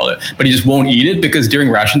what you call it, but he just won't eat it because during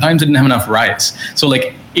ration times they didn't have enough rice. So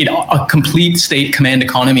like a complete state command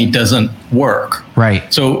economy doesn't work.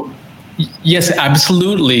 Right. So yes,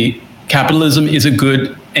 absolutely, capitalism is a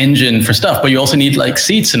good engine for stuff, but you also need like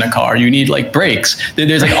seats in a car. You need like brakes.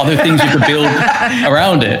 There's like other things you could build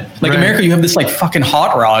around it. Like America, you have this like fucking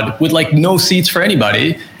hot rod with like no seats for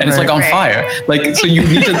anybody, and it's like on fire. Like so, you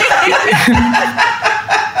need to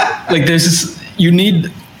like there's this. You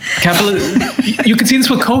need capitalism. You can see this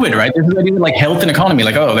with COVID, right? There's this idea of like health and economy.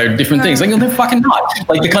 Like they're different things. Like no, they're fucking not.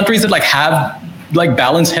 Like the countries that like have like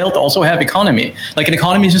balanced health also have economy. Like an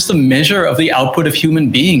economy is just a measure of the output of human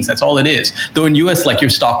beings. That's all it is. Though in US, like your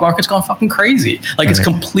stock market's gone fucking crazy. Like it's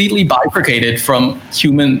completely bifurcated from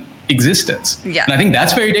human existence. Yeah. And I think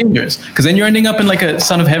that's very dangerous because then you're ending up in like a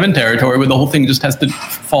son of heaven territory where the whole thing just has to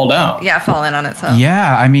fall down. Yeah, fall in on itself.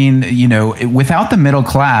 Yeah, I mean, without the middle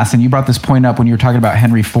class, and you brought this point up when you were talking about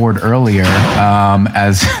Henry Ford earlier,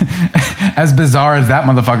 as as bizarre as that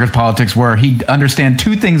motherfucker's politics were, he'd understand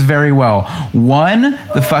two things very well. One,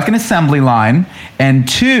 the fucking assembly line, and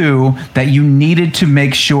two, that you needed to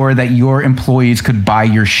make sure that your employees could buy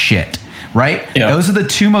your shit. Right? Yeah. Those are the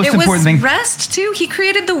two most important things. It was rest, too. He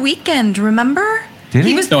created the weekend, remember? Did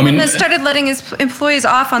he? He was the one that started letting his employees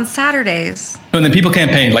off on Saturdays. And then people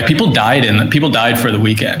campaigned. Like people died for the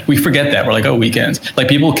weekend. We forget that. We're like, weekends. Like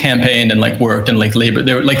people campaigned and like worked and like labor.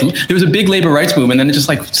 There was a big labor rights movement, and then it just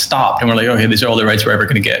like stopped. And we're like, okay, these are all the rights we're ever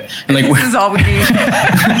going to get. And like, this is all we need.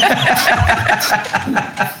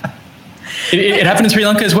 It happened in Sri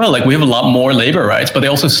Lanka as well. Like we have a lot more labor rights, but they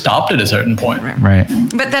also stopped at a certain point. Right.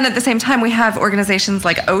 But then at the same time, we have organizations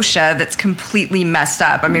like OSHA that's completely messed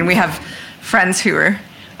up. I mean, we have friends who are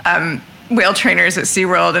whale trainers at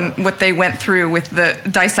SeaWorld and what they went through with the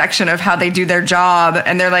dissection of how they do their job.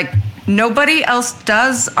 And they're like, nobody else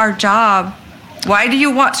does our job. Why do you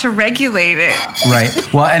want to regulate it? Right.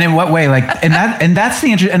 Well, and in what way? Like, and that's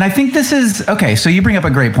the interest. And I think this is okay. So you bring up a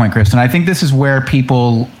great point, Kristen. I think this is where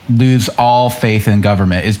people lose all faith in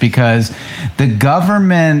government, is because the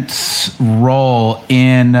government's role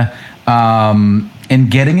in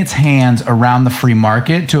getting its hands around the free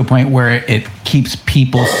market to a point where it keeps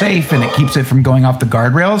people safe and it keeps it from going off the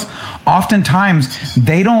guardrails. Oftentimes,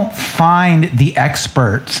 they don't find the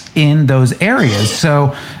experts in those areas.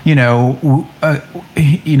 So, going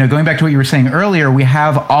back to what you were saying earlier, we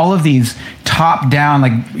have all of these top-down,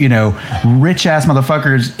 rich ass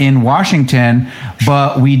motherfuckers in Washington,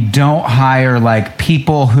 but we don't hire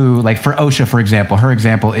people who, for OSHA, for example. Her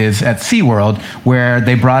example is at SeaWorld, where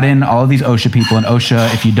they brought in all of these OSHA people. And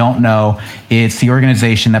OSHA, if you don't know, it's the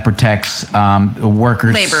organization that protects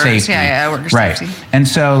workers' safety. Workers' right. safety. And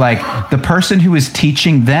so, the person who is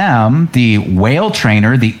teaching them, the whale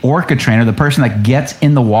trainer, the orca trainer, the person that gets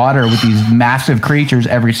in the water with these massive creatures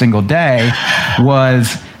every single day,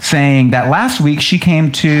 was saying that last week she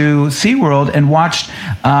came to SeaWorld and watched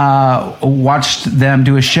them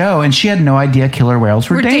do a show, and she had no idea killer whales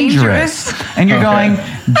were dangerous. And you're going,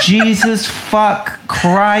 Jesus fuck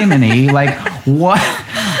criminy, what?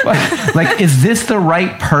 Is this the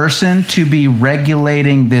right person to be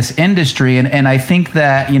regulating this industry? And I think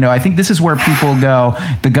that, I think this is where people go,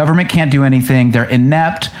 the government can't do anything, they're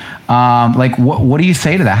inept. What do you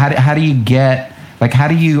say to that? How do you get, how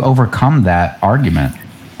do you overcome that argument?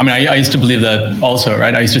 I mean, I used to believe that also,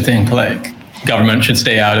 right? I used to think government should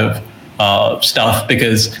stay out of stuff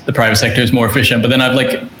because the private sector is more efficient. But then I've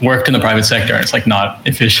like worked in the private sector and it's like not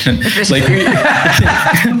efficient. Like,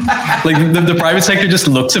 like the private sector just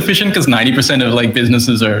looks efficient because 90% of like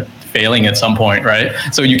businesses are failing at some point, right?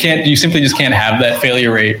 So you simply just can't have that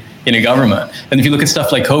failure rate in a government. And if you look at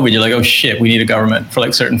stuff like COVID, you're like, oh shit, we need a government for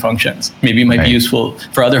like certain functions. Maybe it might be useful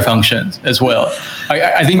for other functions as well.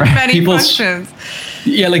 I think people's functions.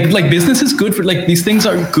 Yeah, like business is good for like these things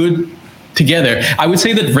are good together. I would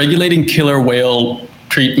say that regulating killer whale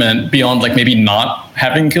treatment beyond like maybe not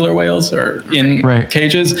having killer whales or in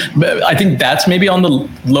cages, but I think that's maybe on the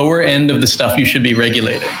lower end of the stuff you should be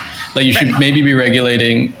regulating. Like you should maybe be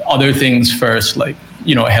regulating other things first, like,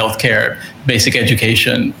 you know, healthcare, basic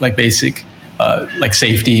education, like basic, like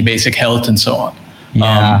safety, basic health, and so on.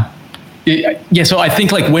 Yeah. So I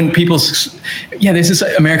think like when there's this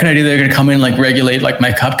American idea they're going to come in like regulate like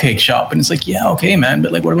my cupcake shop, and it's like, yeah, okay, man,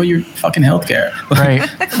 but like, what about your fucking healthcare?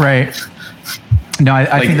 Right. No,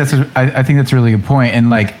 I think that's a really good point, and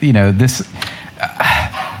like, you know, this.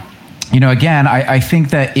 You know, again, I think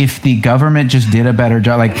that if the government just did a better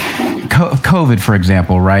job, like COVID, for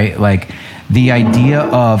example, right? Like the idea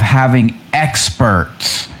of having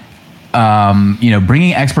experts, you know,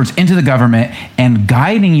 bringing experts into the government and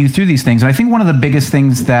guiding you through these things. And I think one of the biggest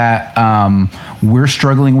things that we're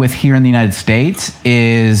struggling with here in the United States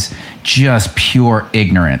is just pure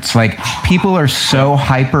ignorance. Like people are so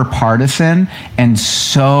hyper partisan and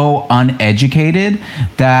so uneducated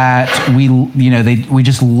that we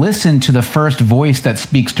just listen to the first voice that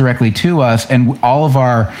speaks directly to us, and all of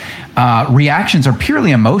our reactions are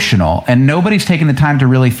purely emotional, and nobody's taking the time to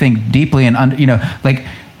really think deeply and you know, like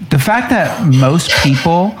the fact that most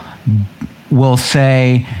people will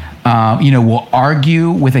say, will argue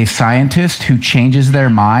with a scientist who changes their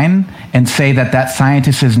mind and say that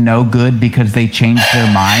scientist is no good because they changed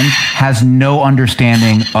their mind has no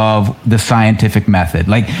understanding of the scientific method.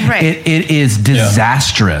 Like it is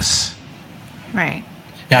disastrous. Right.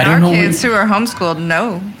 Yeah, I and don't know. Kids who are homeschooled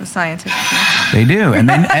know the scientific method. They do,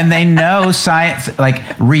 and they know science. Like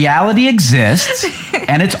reality exists,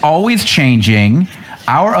 and it's always changing.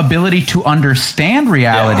 Our ability to understand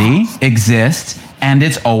reality exists, and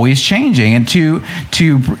it's always changing. And to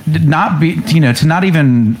not be, to not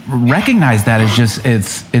even recognize that is just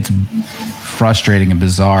it's frustrating and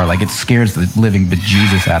bizarre. Like it scares the living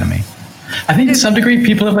bejesus out of me. I think to some degree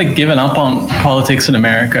people have like given up on politics in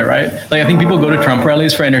America, right? Like I think people go to Trump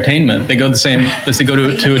rallies for entertainment. They go the same as they go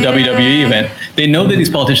to a WWE event. They know that these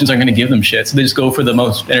politicians aren't going to give them shit, so they just go for the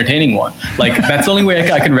most entertaining one. Like that's the only way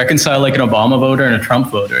I can reconcile like an Obama voter and a Trump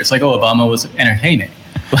voter. It's like, oh, Obama was entertaining.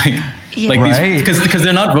 Because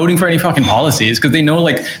they're not voting for any fucking policies, because they know,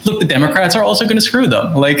 like, look, the Democrats are also going to screw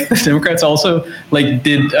them. Like the Democrats also like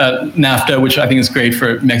did NAFTA, which I think is great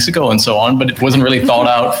for Mexico and so on, but it wasn't really thought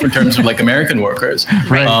out in terms of like American workers.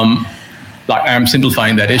 Right. Like I'm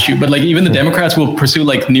simplifying that issue, but like even the Democrats will pursue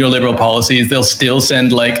like neoliberal policies. They'll still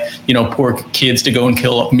send like, poor kids to go and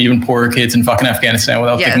kill even poorer kids in fucking Afghanistan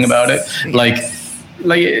without thinking about it. Like,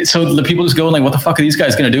 so the people just go like, what the fuck are these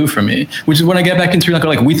guys going to do for me? Which is when I get back in Sri Lanka,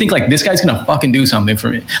 like we think like this guy's going to fucking do something for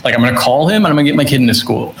me. Like I'm going to call him and I'm going to get my kid into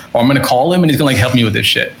school, or I'm going to call him and he's going to like help me with this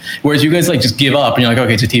shit. Whereas you guys like just give up and you're like,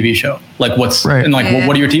 okay, it's a TV show. Like and like,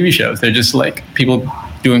 what are your TV shows? They're just like people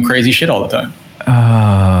doing crazy shit all the time.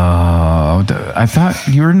 Oh, I thought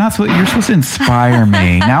you're supposed to inspire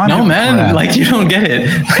me. Now I'm no, man, like you don't get it.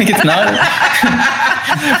 Like it's not.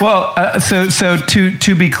 Well, so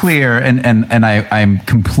to be clear, and I'm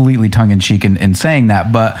completely tongue in cheek in saying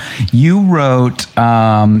that, but you wrote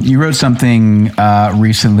something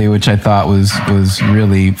recently which I thought was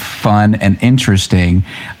really fun and interesting,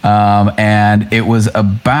 and it was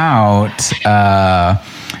about.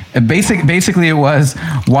 Basically, it was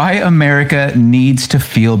why America needs to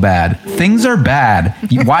feel bad. Things are bad.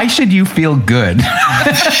 Why should you feel good?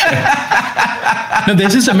 No,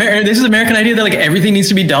 this is American idea that like everything needs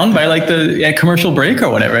to be done by like the commercial break or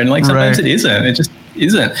whatever, and like sometimes it isn't. It just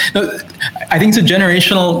isn't. No, I think it's a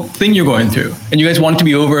generational thing you're going through, and you guys want it to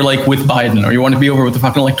be over like with Biden, or you want it to be over with the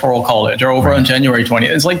fucking Electoral College, or over on January 20th.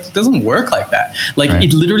 It's like it doesn't work like that. Like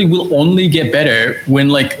it literally will only get better when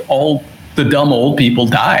like all the dumb old people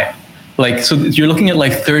die. Like, so you're looking at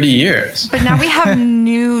like 30 years. But now we have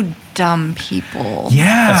new dumb people.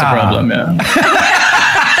 Yeah. That's a problem, yeah.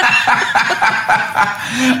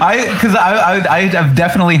 I've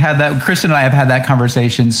definitely had that. Kristen and I have had that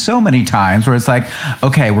conversation so many times where it's like,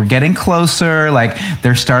 okay, we're getting closer. Like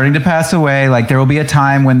they're starting to pass away. Like there will be a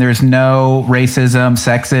time when there's no racism,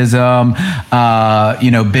 sexism,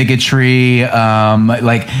 bigotry.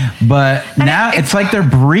 But now it's like they're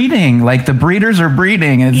breeding. Like the breeders are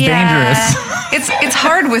breeding, and it's dangerous. It's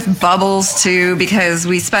hard with bubbles too, because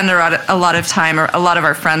we spend a lot of time, or a lot of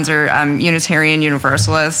our friends are Unitarian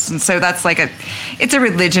Universalists, and so that's like it's a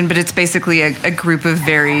religion, but it's basically a group of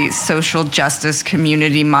very social justice,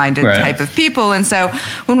 community-minded type of people. And so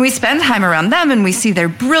when we spend time around them and we see their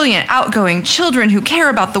brilliant, outgoing children who care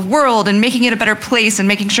about the world and making it a better place and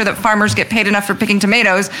making sure that farmers get paid enough for picking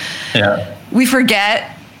tomatoes, we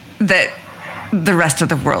forget that the rest of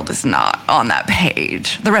the world is not on that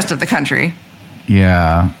page. The rest of the country.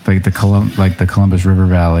 Yeah, like the Columbus River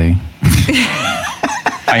Valley.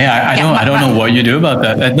 I don't know what you do about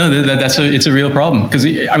that. No, it's a real problem, because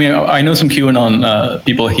I mean I know some QAnon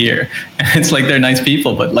people here, and it's like they're nice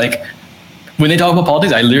people, but like when they talk about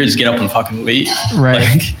politics, I literally just get up and fucking leave.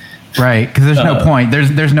 Right. Right, because there's no point.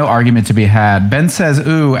 There's no argument to be had. Ben says,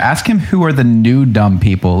 "Ooh, ask him who are the new dumb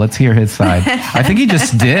people. Let's hear his side." I think he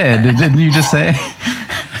just did. Didn't you just say?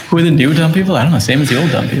 Who are the new dumb people? I don't know. Same as the old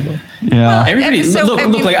dumb people. Yeah. Everybody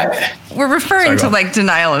we're referring to like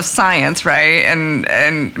denial of science, right?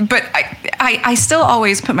 But I still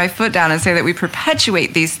always put my foot down and say that we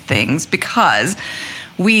perpetuate these things because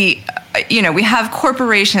we have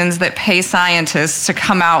corporations that pay scientists to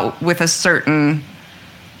come out with a certain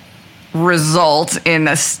result in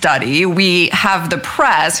a study. We have the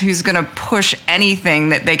press who's going to push anything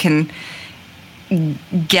that they can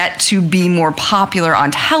get to be more popular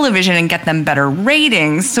on television and get them better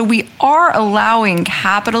ratings. So we are allowing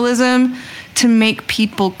capitalism to make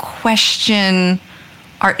people question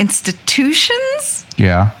our institutions.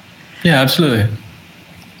 Yeah. Yeah, absolutely.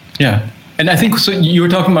 Yeah. And I think, so you were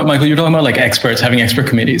talking about, Michael, like experts, having expert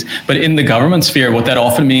committees. But in the government sphere, what that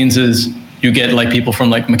often means is you get like people from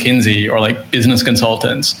like McKinsey or like business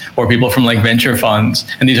consultants or people from like venture funds.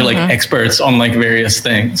 And these are like experts on like various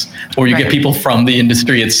things. Or you get people from the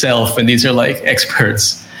industry itself, and these are like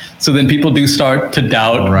experts. So then people do start to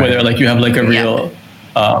doubt whether like you have like a real...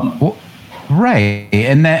 Right.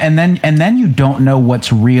 And then you don't know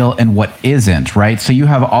what's real and what isn't, right? So you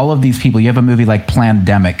have all of these people. You have a movie like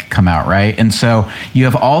Plandemic come out, right? And so you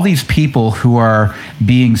have all these people who are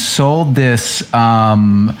being sold this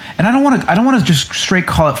and I don't want to just straight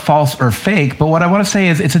call it false or fake, but what I want to say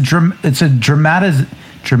is it's a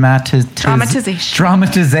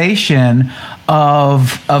dramatization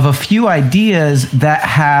of a few ideas that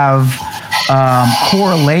have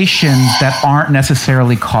correlations that aren't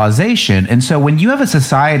necessarily causation. And so when you have a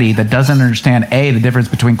society that doesn't understand A, the difference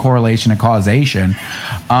between correlation and causation,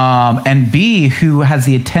 and B, who has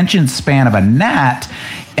the attention span of a gnat,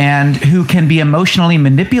 and who can be emotionally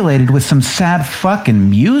manipulated with some sad fucking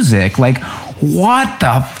music, like what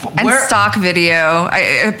the and stock video.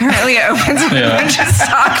 Apparently it opens with a bunch of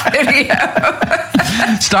stock video.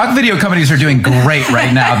 Stock video companies are doing great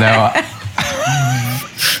right now, though.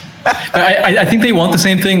 I think they want the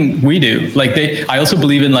same thing we do. Like I also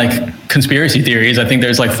believe in like conspiracy theories. I think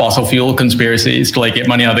there's like fossil fuel conspiracies to like get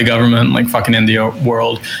money out of the government, like fucking in the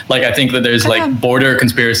world. Like I think that there's like border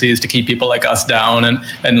conspiracies to keep people like us down, and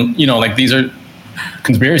like these are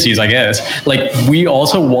conspiracies, I guess. Like we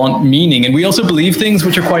also want meaning, and we also believe things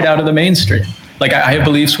which are quite out of the mainstream. Like I have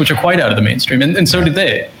beliefs which are quite out of the mainstream, and so did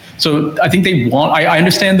they. So I think they want, I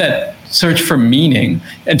understand that search for meaning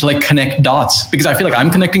and to like connect dots, because I feel like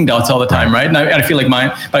I'm connecting dots all the time, right? And I feel like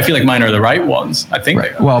mine are the right ones. I think.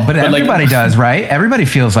 Right. Well, but everybody does, right? Everybody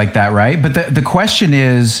feels like that, right? But the question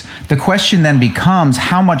then becomes,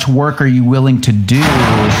 how much work are you willing to do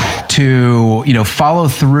to, follow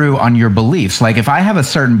through on your beliefs? Like if I have a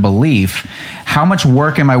certain belief, how much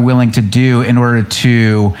work am I willing to do in order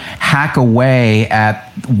to hack away at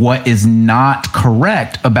what is not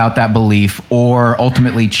correct about that belief, or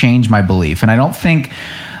ultimately change my belief? And I don't think,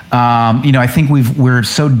 I think we're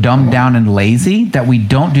so dumbed down and lazy that we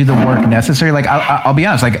don't do the work necessary. Like I'll be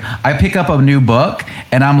honest, like I pick up a new book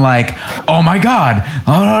and I'm like, oh my God,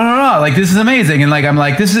 like this is amazing. And like, I'm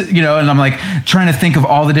like, this is, and I'm like trying to think of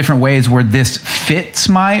all the different ways where this fits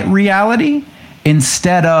my reality,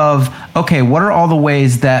 instead of, okay, what are all the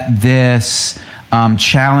ways that this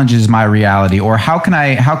challenges my reality, or how can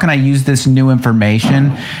I use this new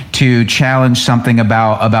information to challenge something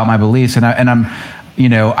about my beliefs? And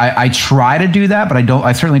I try to do that, but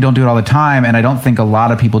I certainly don't do it all the time, and I don't think a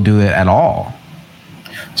lot of people do it at all.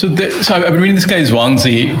 So I've been reading this guy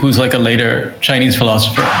Zhuangzi, who's like a later Chinese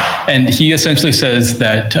philosopher, and he essentially says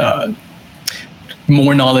that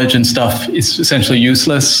more knowledge and stuff is essentially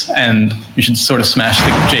useless, and you should sort of smash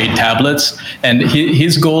the jade tablets. And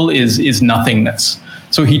his goal is nothingness.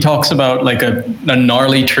 So he talks about like a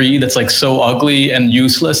gnarly tree that's like so ugly and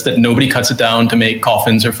useless that nobody cuts it down to make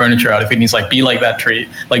coffins or furniture out of it. And he's like, be like that tree,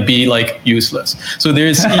 like be like useless. So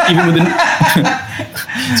there's even within,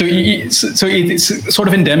 so it's sort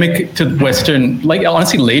of endemic to Western, like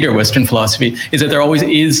honestly later Western philosophy, is that there always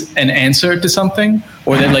is an answer to something,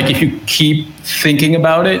 or that like if you keep thinking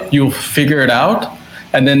about it, you'll figure it out.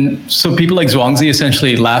 And then, so people like Zhuangzi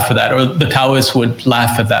essentially laugh at that, or the Taoists would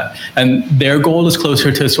laugh at that. And their goal is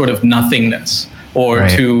closer to sort of nothingness, or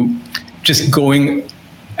to just going,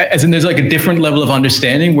 as in there's like a different level of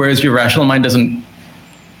understanding, whereas your rational mind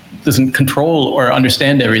doesn't control or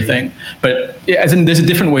understand everything. But as in there's a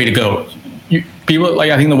different way to go. People,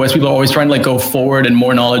 like I think the West people are always trying to like go forward and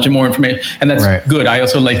more knowledge and more information. And that's good. I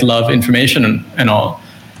also like love information and all.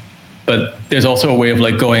 But there's also a way of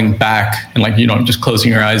like going back and like, just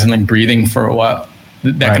closing your eyes and like breathing for a while.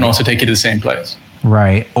 That can also take you to the same place.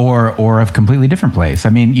 Right. Or a completely different place. I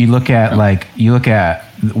mean, you look at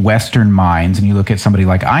Western minds and you look at somebody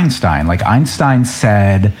like Einstein. Like Einstein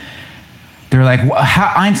said, they're like,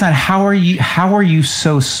 Einstein, how are you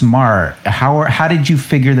so smart? How did you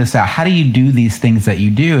figure this out? How do you do these things that you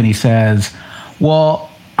do? And he says, well,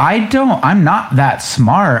 I'm not that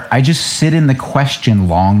smart. I just sit in the question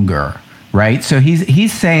longer, right? So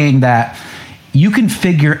he's saying that you can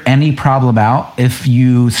figure any problem out if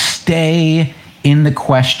you stay in the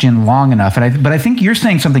question long enough. But I think you're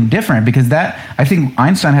saying something different, because I think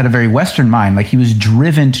Einstein had a very Western mind. Like he was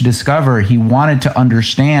driven to discover. He wanted to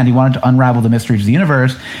understand. He wanted to unravel the mysteries of the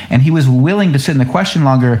universe, and he was willing to sit in the question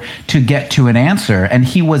longer to get to an answer. And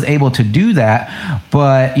he was able to do that.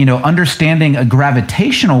 But understanding a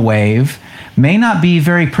gravitational wave may not be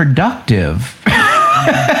very productive.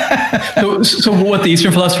 So what the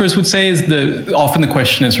Eastern philosophers would say is often the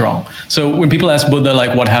question is wrong. So when people ask Buddha,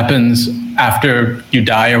 like, what happens after you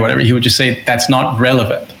die or whatever, he would just say, that's not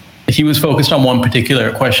relevant. He was focused on one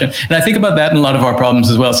particular question. And I think about that in a lot of our problems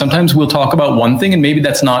as well. Sometimes we'll talk about one thing and maybe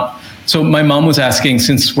that's not. So my mom was asking,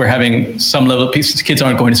 since we're having some level of kids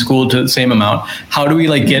aren't going to school to the same amount, how do we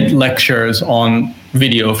like get lectures on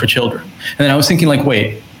video for children? And then I was thinking like,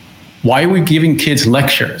 wait, why are we giving kids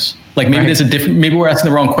lectures? Like maybe there's maybe we're asking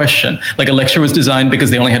the wrong question. Like a lecture was designed because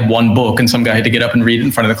they only had one book and some guy had to get up and read it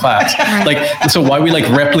in front of the class. Like, so why are we like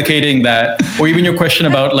replicating that? Or even your question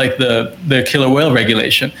about like the killer whale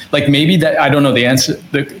regulation. Like maybe that, I don't know the answer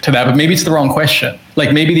to that, but maybe it's the wrong question.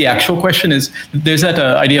 Like maybe the actual question is, there's that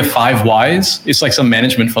idea of 5 whys. It's like some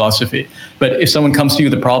management philosophy. But if someone comes to you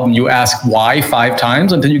with a problem, you ask why 5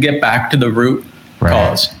 times until you get back to the root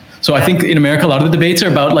cause. So I think in America, a lot of the debates are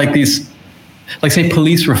about like these, like say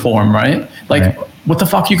police reform, right? Like what the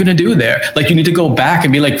fuck are you going to do there? Like you need to go back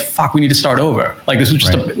and be like, fuck, we need to start over. Like this was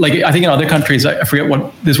just like, I think in other countries, I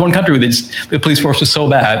forget there's one country where the police force was so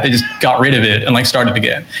bad, they just got rid of it and like started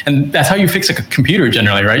again. And that's how you fix a computer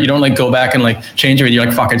generally, right? You don't like go back and like change it. You're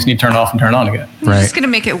like, fuck, I just need to turn it off and turn it on again. You're just going to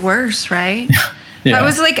make it worse, right? Yeah. That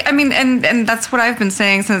was like, I mean, and that's what I've been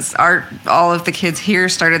saying since all of the kids here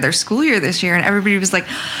started their school year this year, and everybody was like,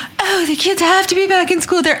 oh, the kids have to be back in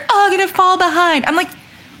school. They're all going to fall behind. I'm like,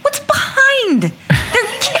 what's behind?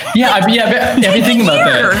 I've been thinking about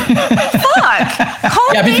that. Fuck.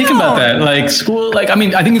 Calm down. I've been thinking about that. Like school, like, I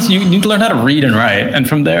mean, I think you need to learn how to read and write. And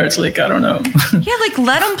from there, it's like, I don't know. Like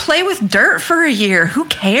let them play with dirt for a year. Who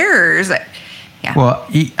cares? Yeah. Well,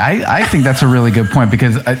 I think that's a really good point,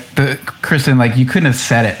 because Kristen, like you couldn't have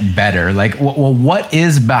said it better. Like, well, what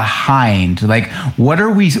is behind? Like, what are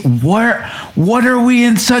we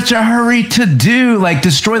in such a hurry to do? Like,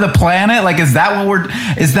 destroy the planet? Like, is that what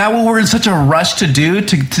we're in such a rush to do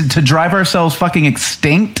to drive ourselves fucking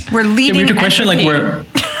extinct? We're leading. We have to question like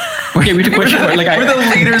we have to question like we're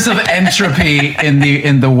the leaders of entropy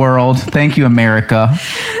in the world. Thank you, America.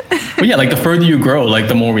 But yeah, like the further you grow, like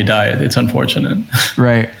the more we die. It's unfortunate.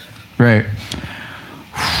 Right.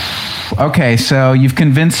 Okay, so you've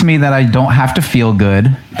convinced me that I don't have to feel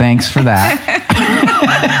good. Thanks for that.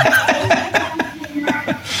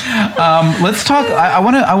 Let's talk. I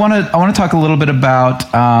want to talk a little bit about.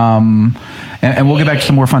 And we'll get back to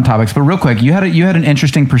some more fun topics. But real quick, you had an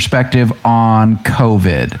interesting perspective on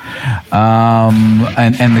COVID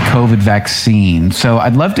and the COVID vaccine. So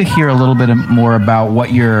I'd love to hear a little bit more about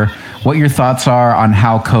what your thoughts are on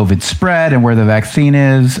how COVID spread and where the vaccine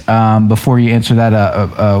is. Before you answer that,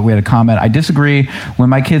 we had a comment. I disagree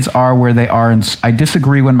when my kids are where they are. I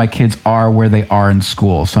disagree when my kids are where they are in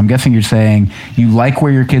school. So I'm guessing you're saying you like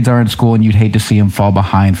where your kids are in school and you'd hate to see them fall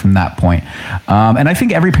behind from that point. And I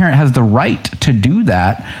think every parent has the right to do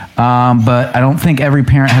that. but I don't think every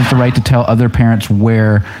parent has the right to tell other parents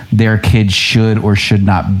where their kids should or should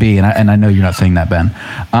not be. And I know you're not saying that, Ben.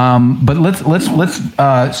 But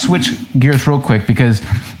let's switch gears real quick, because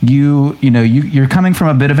you're coming from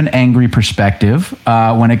a bit of an angry perspective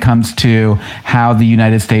when it comes to how the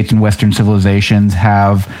United States and Western civilizations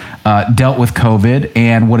have dealt with COVID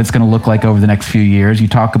and what it's going to look like over the next few years. You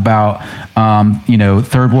talk about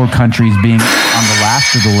third world countries being on the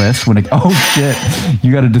last of the list when oh shit,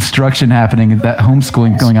 you got a destruction happening, that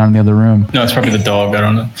homeschooling going on in the other room. No, it's probably the dog. I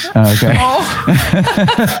don't know. Okay.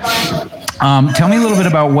 Tell me a little bit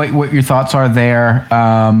about what your thoughts are there,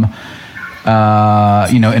 in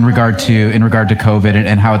regard to COVID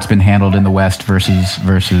and how it's been handled in the West versus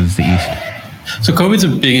the East. So COVID's a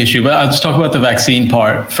big issue, but I'll just talk about the vaccine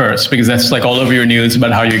part first, because that's like all over your news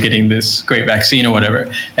about how you're getting this great vaccine or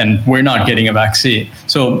whatever, and we're not getting a vaccine.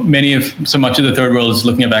 So much of the third world is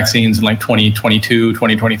looking at vaccines in like 2022,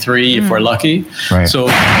 2023, if we're lucky. Right. So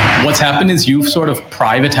what's happened is you've sort of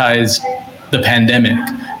privatized the pandemic.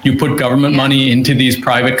 You put government money into these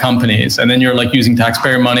private companies, and then you're like using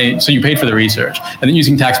taxpayer money. So you paid for the research, and then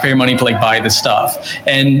using taxpayer money to like buy the stuff,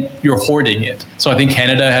 and you're hoarding it. So I think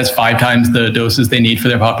Canada has 5 times the doses they need for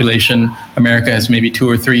their population. America has maybe 2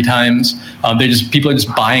 or 3 times. People are just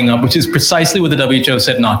buying up, which is precisely what the WHO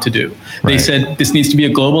said not to do. Right. They said this needs to be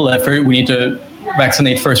a global effort. We need to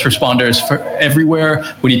vaccinate first responders for everywhere.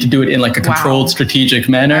 We need to do it in like a controlled, strategic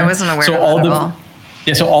manner. I wasn't aware of that at all.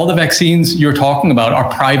 Yeah, so all the vaccines you're talking about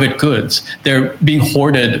are private goods. They're being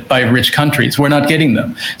hoarded by rich countries. We're not getting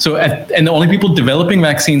them. And the only people developing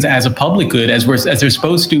vaccines as a public good, as they're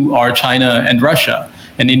supposed to, are China and Russia.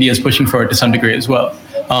 And India is pushing for it to some degree as well.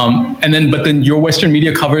 But then your Western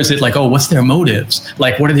media covers it like, oh, what's their motives?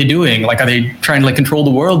 Like, what are they doing? Like, are they trying to like control the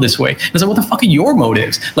world this way? And it's like, what the fuck are your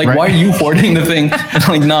motives? Like, Why are you hoarding the thing and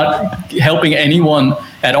like not helping anyone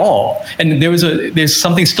at all? And there's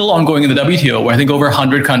something still ongoing in the WTO where I think over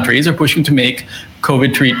 100 countries are pushing to make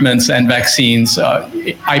COVID treatments and vaccines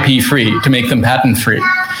IP free, to make them patent free.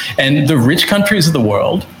 And the rich countries of the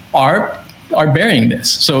world are bearing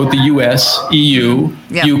this. So the US, EU,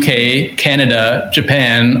 UK, Canada,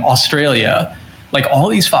 Japan, Australia, like all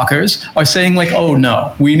these fuckers are saying like, oh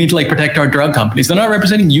no, we need to like protect our drug companies. They're not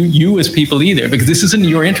representing you as people either, because this isn't in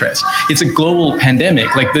your interest. It's a global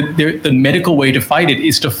pandemic. Like the medical way to fight it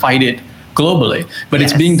is to fight it globally, but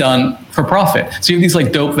it's being done for profit. So you have these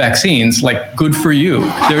like dope vaccines, like good for you.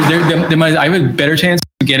 I have a better chance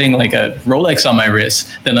of getting like a Rolex on my wrist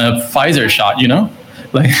than a Pfizer shot,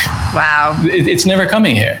 Like, wow, it's never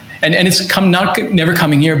coming here, and it's never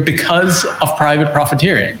coming here because of private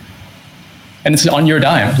profiteering, and it's on your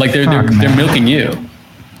dime. Like they're milking you.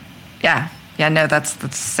 Yeah, no, that's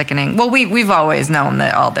sickening. Well, we've always known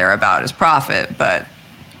that all they're about is profit, but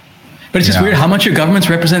it's just weird how much your governments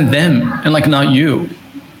represent them and like not you.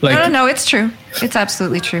 Like, no, it's true. It's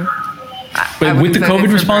absolutely true. But with the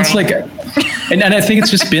COVID response, like, and I think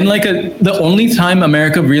it's just been like the only time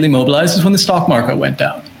America really mobilized is when the stock market went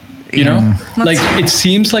down. Like it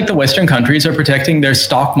seems like the Western countries are protecting their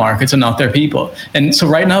stock markets and not their people. And so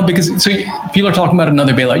right now, people are talking about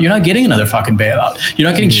another bailout. You're not getting another fucking bailout. You're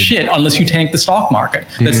not getting shit unless you tank the stock market.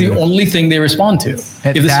 That's the only thing they respond to. If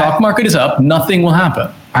the stock market is up, nothing will happen.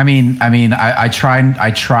 I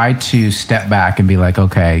try to step back and be like,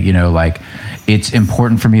 okay, like it's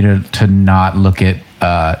important for me to not look at.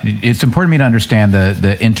 It's important for me to understand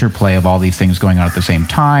the interplay of all these things going on at the same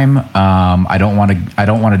time. I don't want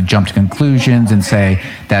to jump to conclusions and say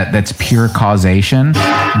that that's pure causation,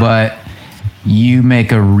 but you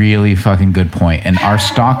make a really fucking good point. And our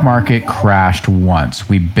stock market crashed once.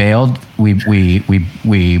 We bailed. We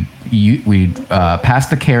passed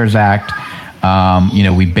the CARES Act.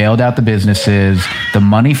 We bailed out the businesses, the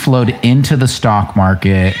money flowed into the stock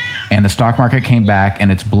market, and the stock market came back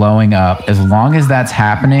and it's blowing up. As long as that's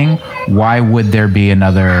happening, why would there be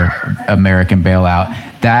another American bailout?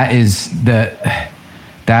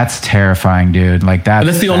 That's terrifying, dude. Like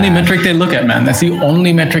that's the only metric they look at, man. That's the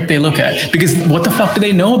only metric they look at. Because what the fuck do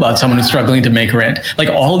they know about someone who's struggling to make rent? Like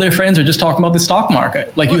all their friends are just talking about the stock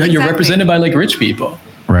market. Like you're represented by like rich people.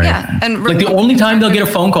 Right. Yeah. And like the only time they'll get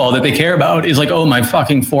a phone call that they care about is like, oh, my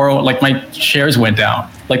fucking 401, like my shares went down.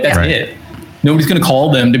 Like that's it. Nobody's gonna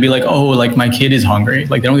call them to be like, oh, like my kid is hungry.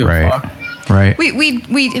 Like they don't give a fuck. Right.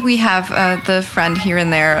 We have the friend here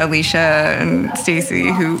and there, Alicia and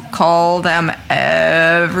Stacy, who call them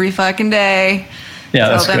every fucking day. Yeah,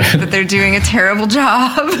 that's good. Tell them that they're doing a terrible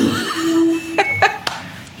job.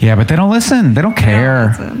 Yeah, but they don't listen. They don't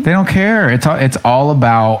care. They don't care. It's all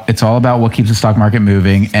about what keeps the stock market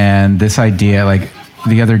moving. And this idea, like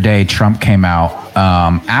the other day, Trump came out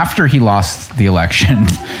after he lost the election,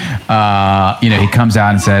 he comes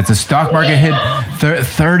out and says the stock market hit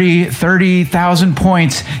 30,000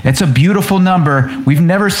 points. It's a beautiful number. We've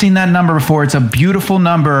never seen that number before. It's a beautiful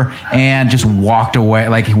number, and just walked away.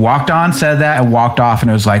 Like, he walked on, said that, and walked off, and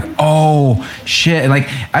it was like, oh shit. Like,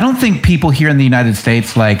 I don't think people here in the United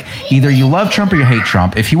States, like, either you love Trump or you hate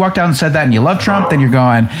Trump. If he walked out and said that and you love Trump, then you're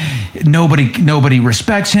going, nobody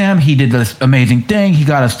respects him. He did this amazing thing. He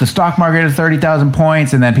got us the stock market at 30,000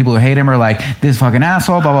 points. And then people who hate him are like, this fucking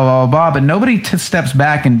asshole, blah, blah, blah, blah. But nobody steps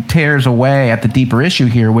back and tears away at the deeper issue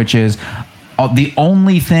here, which is the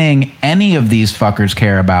only thing any of these fuckers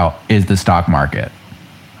care about is the stock market.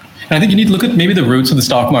 And I think you need to look at maybe the roots of the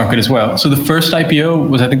stock market as well. So the first IPO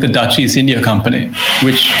was, I think, the Dutch East India Company,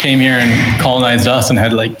 which came here and colonized us and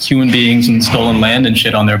had like human beings and stolen land and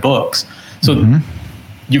shit on their books. So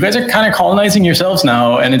you guys are kind of colonizing yourselves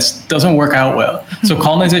now, and it doesn't work out well. So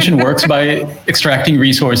colonization works by extracting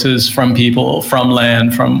resources from people, from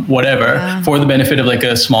land, from whatever, for the benefit of like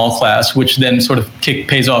a small class, which then sort of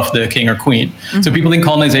pays off the king or queen. So people think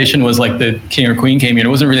colonization was like the king or queen came here. It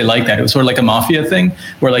wasn't really like that. It was sort of like a mafia thing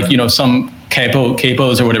where, like, some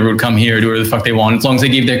capos or whatever would come here, do whatever the fuck they want, as long as they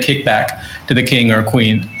gave their kickback to the king or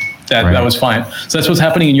queen. That was fine. So that's what's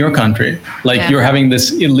happening in your country. Like, you're having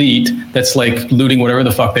this elite that's like looting whatever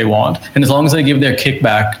the fuck they want. And as long as they give their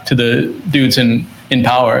kickback to the dudes in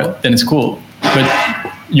power, then it's cool. But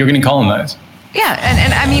you're getting colonized. Yeah,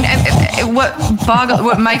 and I mean, what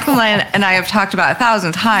Michael and I have talked about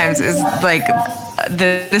 1,000 times is like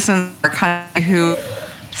the citizens of our country who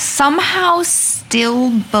somehow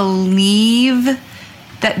still believe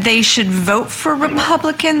that they should vote for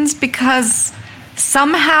Republicans because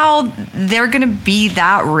somehow they're going to be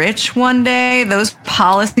that rich one day. Those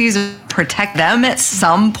policies protect them at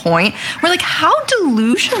some point. We're like, how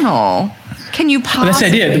delusional can you possibly? That's the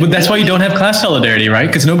idea. But that's why you don't have class solidarity, right?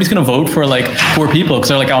 Because nobody's going to vote for like poor people because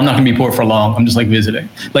they're like, oh, I'm not going to be poor for long. I'm just like visiting.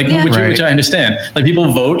 Like, which I understand. Like,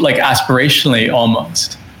 people vote like aspirationally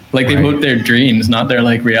almost. Like, they vote their dreams, not their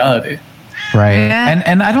like reality. Right. Yeah.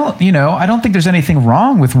 And I don't think there's anything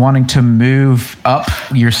wrong with wanting to move up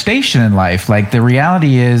your station in life. Like, the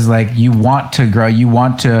reality is, like, you want to grow, you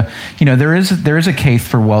want to, there is a case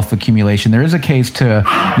for wealth accumulation. There is a case to,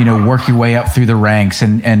 work your way up through the ranks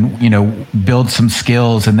and build some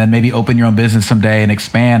skills and then maybe open your own business someday and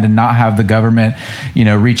expand and not have the government,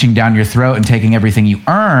 reaching down your throat and taking everything you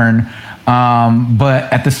earn.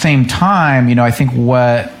 But at the same time, I think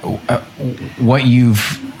what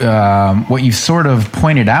you've sort of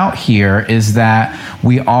pointed out here is that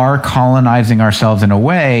we are colonizing ourselves in a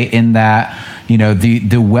way in that,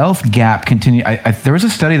 the wealth gap continue. There was a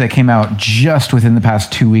study that came out just within the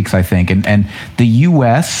past 2 weeks, I think, and the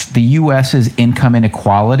U.S.'s income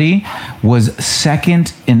inequality was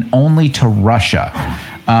second in only to Russia.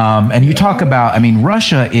 And you talk about,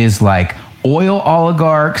 Russia is like oil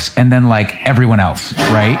oligarchs and then like everyone else,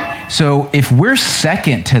 right? So if we're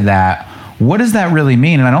second to that, what does that really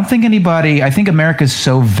mean? And I think America's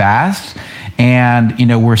so vast and,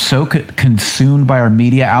 we're so consumed by our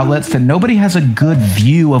media outlets that nobody has a good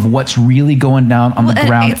view of what's really going down on the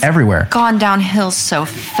ground everywhere. Gone downhill so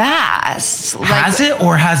fast. Has it,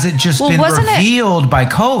 or has it just been revealed by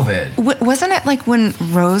COVID? Wasn't it like when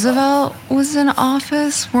Roosevelt was in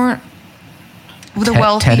office? Weren't the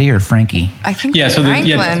wealthy, Teddy or Frankie? I think. Yeah. So the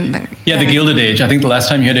Gilded Age. I think the last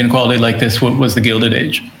time you had inequality like this was the Gilded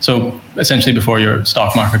Age. So essentially before your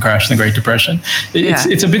stock market crash and the Great Depression.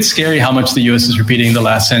 It's a bit scary how much the U.S. is repeating the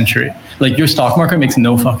last century. Like, your stock market makes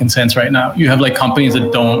no fucking sense right now. You have like companies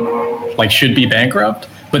that should be bankrupt,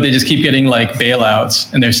 but they just keep getting like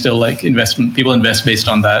bailouts, and they're still like people invest based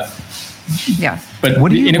on that. Yeah. But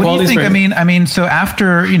what do you think? So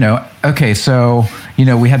after,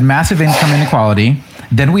 we had massive income inequality,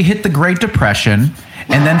 then we hit the Great Depression,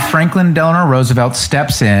 and then Franklin Delano Roosevelt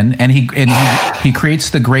steps in and he creates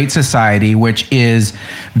the Great Society, which is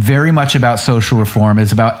very much about social reform,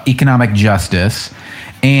 is about economic justice.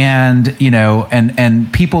 And,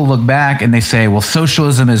 and people look back and they say, well,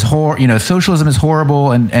 socialism is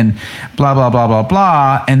horrible and blah, blah, blah, blah,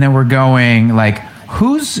 blah. And then we're going like,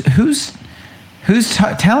 who's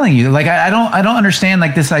telling you? Like, I don't understand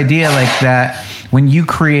like this idea like that when you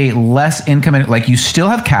create less income, like, you still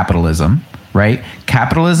have capitalism, right?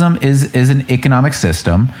 Capitalism is an economic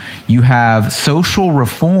system. You have social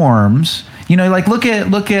reforms, like look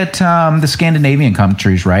at the Scandinavian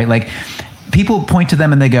countries, right? Like, people point to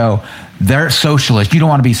them and they go, they're socialist. You don't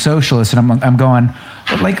want to be socialist. And I'm going,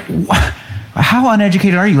 like, how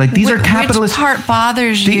uneducated are you? Like, these are capitalist. Which part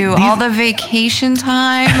bothers you? All the vacation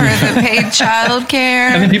time or the paid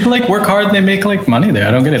childcare? And then people like work hard and they make like money there.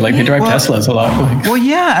 I don't get it. Like they drive Teslas a lot. Like, well,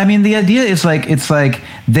 yeah. I mean, the idea is like, it's like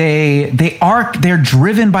they're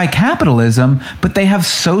driven by capitalism, but they have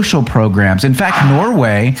social programs. In fact,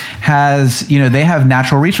 Norway has, they have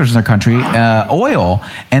natural resources in their country, oil,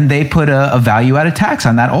 and they put a value-added tax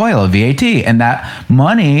on that oil, a VAT, and that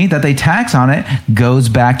money that they tax on it goes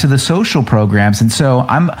back to the social programs. And so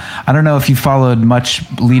I don't know if you followed much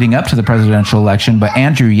leading up to the presidential election, but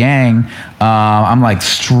Andrew Yang, I'm like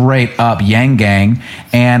straight up Yang gang.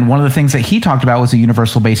 And one of the things that he talked about was a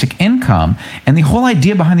universal basic income. And the whole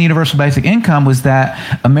idea behind the universal basic income was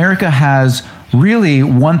that America has really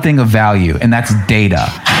one thing of value, and that's data.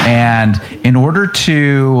 And in order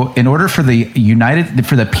for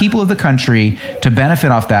the people of the country to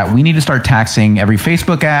benefit off that, we need to start taxing every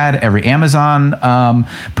Facebook ad, every Amazon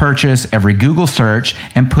purchase, every Google search,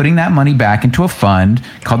 and putting that money back into a fund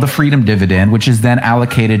called the Freedom Dividend, which is then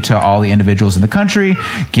allocated to all the individuals in the country,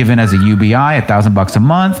 given as a UBI, $1,000 a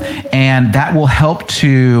month, and that will help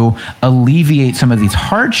to alleviate some of these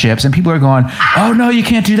hardships. And people are going, "Oh no, you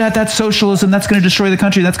can't do that. That's socialism. That's going to destroy the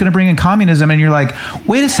country. That's going to bring in communism." And you're like,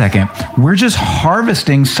 wait a second, we're just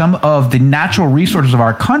harvesting some of the natural resources of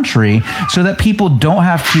our country so that people don't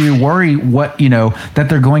have to worry that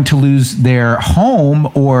they're going to lose their home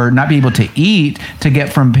or not be able to eat to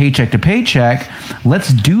get from paycheck to paycheck.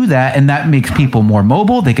 Let's do that. And that makes people more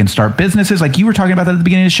mobile. They can start businesses. Like you were talking about that at the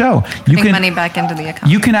beginning of the show. You can money back into the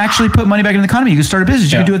economy. You can actually put money back into the economy. You can start a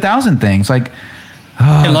business. You can do 1,000 things. Like,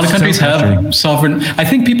 a lot of countries have sovereign. I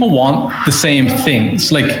think people want the same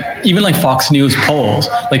things. Like even like Fox News polls,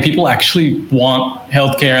 like people actually want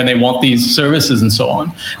healthcare and they want these services and so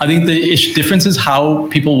on. I think the difference is how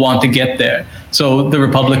people want to get there. So the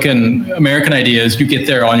Republican American idea is you get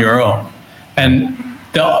there on your own, and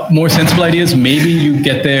the more sensible idea is maybe you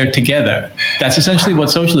get there together. That's essentially what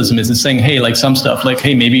socialism is. It's saying, hey, like some stuff, like,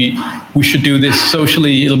 hey, maybe we should do this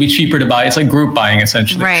socially. It'll be cheaper to buy. It's like group buying,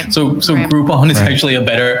 essentially. Right. So right. Groupon is actually a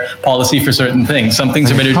better policy for certain things. Some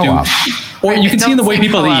things are better to do. Or you can see in the way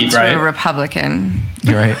people eat, right? A Republican.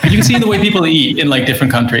 You're right. You can see in the way people eat in like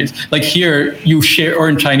different countries. Like here, you share, or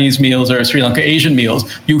in Chinese meals or Sri Lanka Asian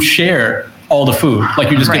meals, you share all the food.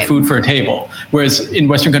 Like you just get food for a table. Whereas in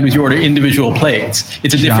Western countries, you order individual plates.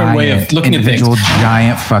 It's a different way of looking at things. Individual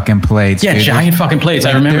giant fucking plates. Yeah, dude. Giant fucking plates.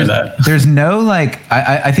 I remember that. There's no like,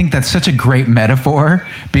 I think that's such a great metaphor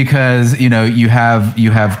because, you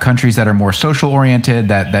have countries that are more social oriented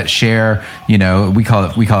that share, we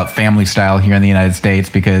call it family style here in the United States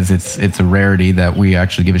because it's a rarity that we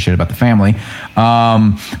actually give a shit about the family.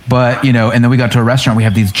 But, and then we got to a restaurant, we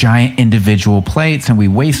have these giant individual plates and we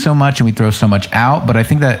waste so much and we throw so much out, but I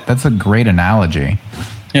think that's a great analogy.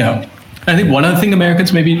 Yeah. I think one other thing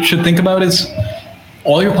Americans maybe should think about is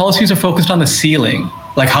all your policies are focused on the ceiling.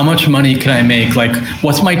 Like how much money can I make? Like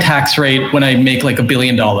what's my tax rate when I make like $1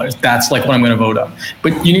 billion? That's like what I'm going to vote on.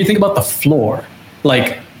 But you need to think about the floor.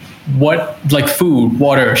 Like what, like food,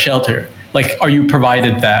 water, shelter. Like are you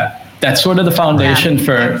provided that? That's sort of the foundation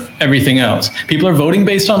for everything else. People are voting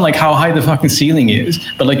based on like how high the fucking ceiling is,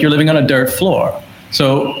 but like you're living on a dirt floor.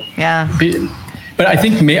 So but I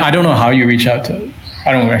think I don't know how you reach out to.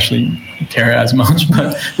 I don't actually care as much,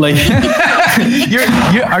 but like,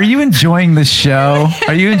 are you enjoying the show?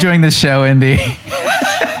 Are you enjoying the show, Indi?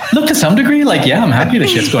 Look, to some degree, like I'm happy the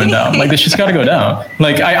shit's going down. Like this shit's got to go down.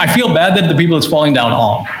 Like I feel bad that the people it's falling down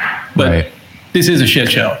on, but this is a shit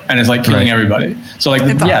show and it's like killing everybody. So like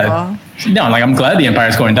no, like I'm glad the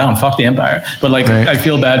empire's going down. Fuck the empire, but like I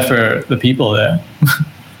feel bad for the people there.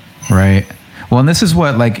 Right. Well, and this is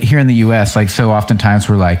what, like, here in the U.S., like, so oftentimes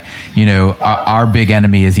we're like, our big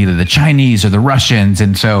enemy is either the Chinese or the Russians.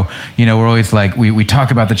 And so, we're always like, we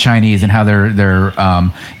talk about the Chinese and how they're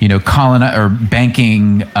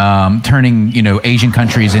banking, turning, Asian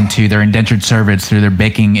countries into their indentured servants through their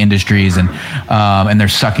baking industries and they're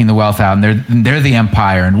sucking the wealth out and they're the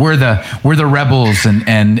empire and we're the rebels.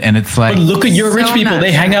 And it's like, but look at your rich people.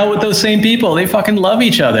 They hang out with those same people. They fucking love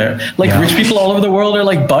each other. Like rich people all over the world are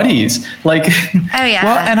like buddies. Like, oh yeah.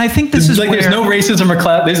 Well, and I think this is like there's no racism or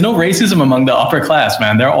class. There's no racism among the upper class,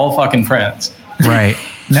 man. They're all fucking friends. Right.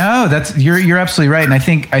 No, you're absolutely right, and I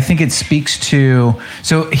think it speaks to.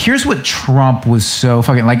 So here's what Trump was so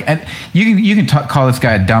fucking like. And you can call this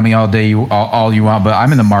guy a dummy all day, all you want, but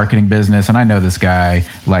I'm in the marketing business, and I know this guy.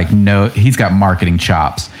 He's got marketing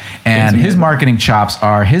chops, and his marketing chops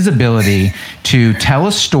are his ability to tell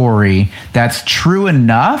a story that's true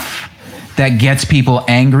enough that gets people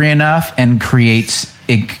angry enough and creates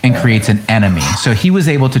and creates an enemy. So he was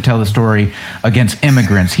able to tell the story against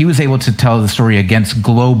immigrants. He was able to tell the story against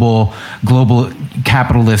global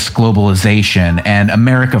capitalist globalization and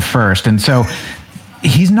America first. And so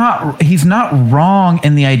he's not wrong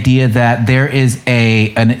in the idea that there is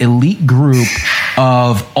an elite group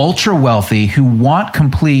of ultra wealthy who want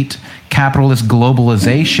complete capitalist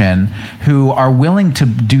globalization, who are willing to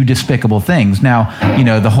do despicable things. Now,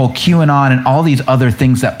 the whole QAnon and all these other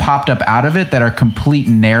things that popped up out of it that are complete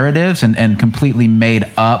narratives and completely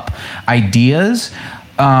made up ideas,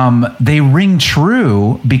 they ring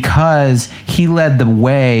true because he led the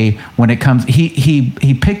way when it comes.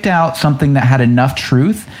 He picked out something that had enough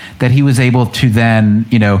truth that he was able to then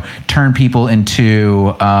turn people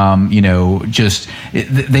into just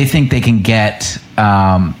they think they can get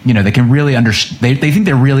they can really understand. They think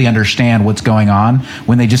they really understand what's going on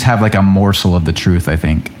when they just have like a morsel of the truth. I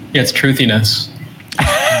think. Yeah, it's truthiness.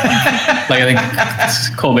 Like I think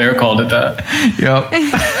Colbert called it that. Yep.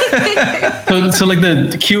 So like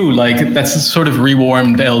the Q, like that's sort of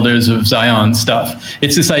rewarmed elders of Zion stuff.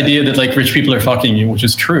 It's this idea that like rich people are fucking you, which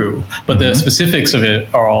is true, but the specifics of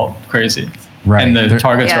it are all crazy. Right. And the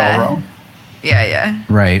targets are all wrong. Yeah.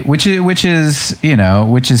 Right. Which is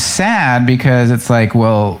sad because it's like,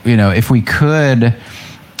 well, if we could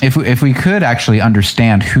actually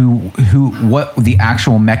understand what the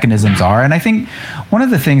actual mechanisms are. And I think one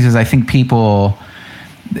of the things is I think people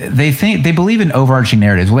they believe in overarching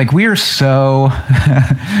narratives. Like we are so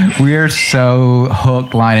hook,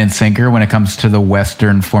 line, and sinker when it comes to the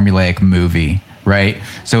Western formulaic movie. Right.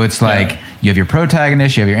 So it's like you have your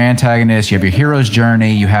protagonist, you have your antagonist, you have your hero's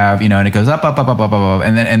journey, you have, and it goes up,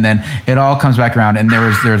 and then it all comes back around. And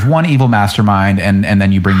there's one evil mastermind, and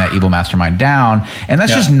then you bring that evil mastermind down. And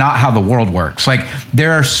that's just not how the world works. Like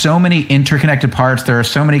there are so many interconnected parts, there are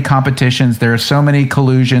so many competitions, there are so many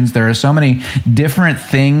collusions, there are so many different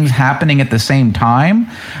things happening at the same time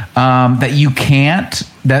that you can't.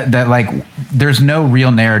 That like there's no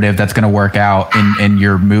real narrative that's going to work out in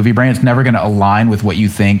your movie brain. It's never going to align with what you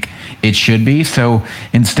think it should be. So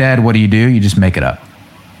instead, what do? You just make it up.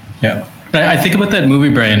 Yeah. I think about that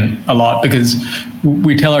movie brain a lot because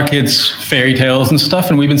we tell our kids fairy tales and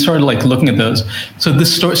stuff, and we've been sort of like looking at those. So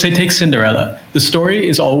this story, say take Cinderella. The story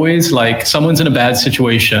is always like someone's in a bad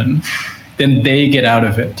situation, then they get out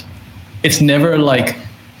of it. It's never like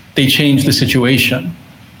they change the situation.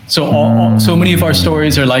 So so many of our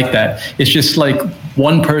stories are like that. It's just like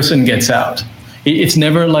one person gets out. It's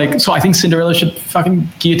never like, so I think Cinderella should fucking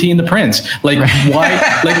guillotine the prince. Like why,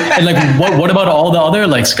 what about all the other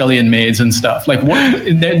like scullion maids and stuff? Like what,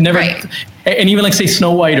 they're never, and even like say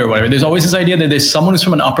Snow White or whatever, there's always this idea that there's someone who's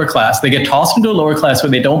from an upper class, they get tossed into a lower class where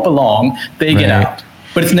they don't belong, they get out.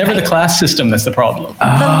 But it's never the class system that's the problem. The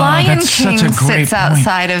Lion King sits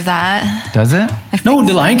outside of that. Does it? No,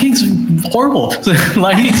 the Lion King's horrible. The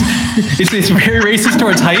Lion King's, it's very racist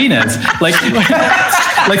towards hyenas. Like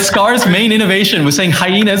Scar's main innovation was saying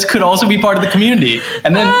hyenas could also be part of the community.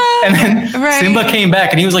 And then Simba came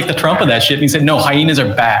back and he was like the Trump of that shit. And he said, no, hyenas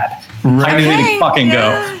are bad. Hyenas need to fucking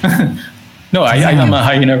go. No, I'm a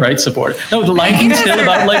hyena rights supporter. No, the Lion King's still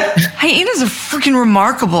about like... Hyenas are freaking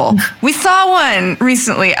remarkable. We saw one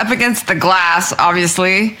recently up against the glass,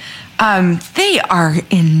 obviously. They are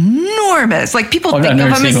enormous. Like people think of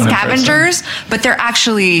them as scavengers, but they're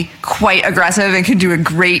actually quite aggressive and can do a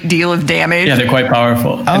great deal of damage. Yeah, they're quite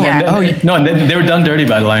powerful. They were done dirty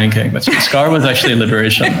by the Lion King, but Scar was actually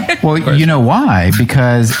liberation. Well, you know why?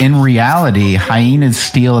 Because in reality, hyenas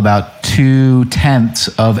steal about 2/10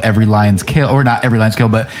 of every lion's kill, or not every lion's kill,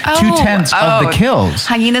 but 2/10 of the kills.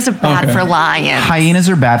 Hyenas are bad for lions. Hyenas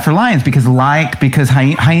are bad for lions because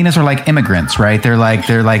hyenas are like immigrants, right? They're like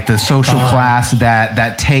the social class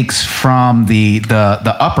that takes from the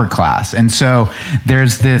upper class. And so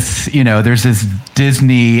there's this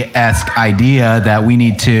Disney-esque idea that we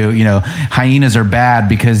need to, hyenas are bad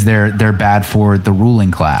because they're bad for the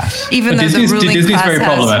ruling class. Even though the ruling Disney's class very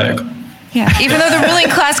problematic. Yeah, even though the ruling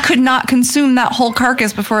class could not consume that whole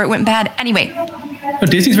carcass before it went bad. Anyway. But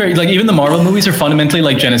Disney's very, like, even the Marvel movies are fundamentally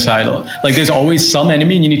like genocidal. Like there's always some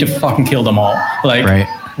enemy and you need to fucking kill them all. Like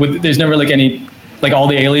there's never like any, like all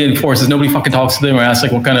the alien forces, nobody fucking talks to them or asks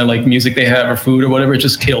like what kind of like music they have or food or whatever,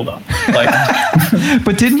 just kill them. Like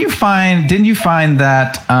But didn't you find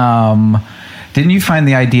that Didn't you find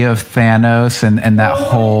the idea of Thanos and that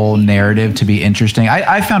whole narrative to be interesting?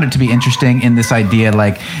 I found it to be interesting in this idea,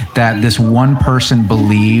 like that this one person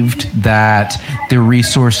believed that the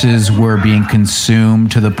resources were being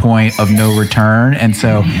consumed to the point of no return, and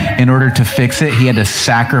so in order to fix it, he had to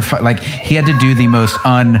sacrifice. Like he had to do the most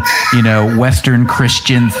Western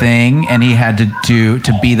Christian thing, and he had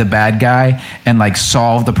to be the bad guy and like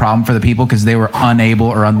solve the problem for the people because they were unable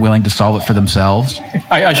or unwilling to solve it for remove.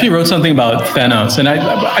 I actually wrote something about Thanos, and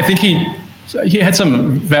I think he had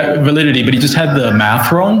some validity, but he just had the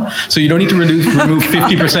math wrong. So you don't need to remove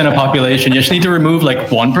 50% of population. You just need to remove like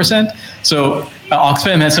 1%. So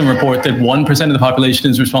Oxfam has some report that 1% of the population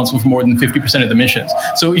is responsible for more than 50% of the emissions.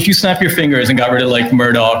 So if you snap your fingers and got rid of like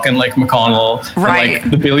Murdoch and like McConnell and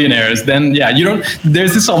like the billionaires, then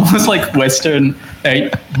there's this almost like Western,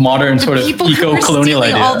 modern sort of eco-colonial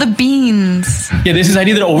idea. All the beans. Yeah, there's this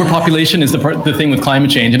idea that overpopulation is the thing with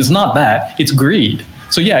climate change, and it's not that, it's greed.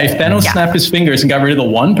 So if Thanos snapped his fingers and got rid of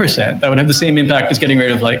the 1%, that would have the same impact as getting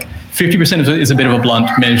rid of like 50% is a bit of a blunt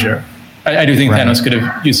measure. I do think Thanos could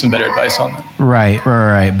have used some better advice on that. Right.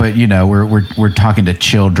 But we're talking to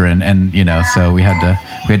children, and so we had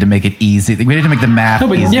to make it easy. We had to make the math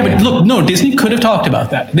easy. But look, Disney could have talked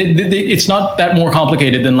about that. It's not that more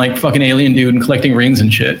complicated than like fucking alien dude and collecting rings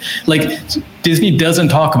and shit. Like Disney doesn't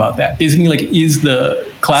talk about that. Disney is the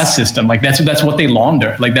class system. Like that's what they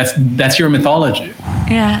launder. Like that's your mythology.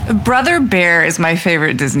 Yeah, Brother Bear is my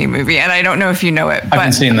favorite Disney movie, and I don't know if you know it. I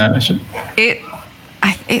haven't seen that.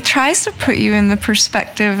 It tries to put you in the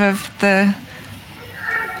perspective of the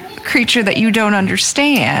creature that you don't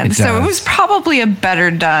understand. So it was probably a better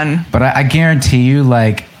done. But I guarantee you,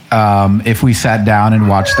 if we sat down and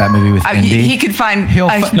watched that movie with Indy, he could find a shit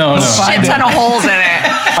ton of holes in it.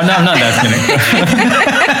 I'm not that cynical.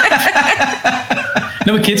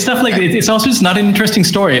 No, but kid stuff, it's also just not an interesting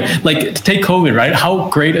story. Like, take COVID, right? How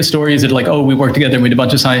great a story is it? Like, we worked together and we had a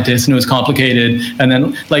bunch of scientists and it was complicated. And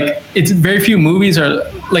then, it's very few movies are,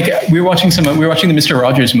 we were watching the Mr.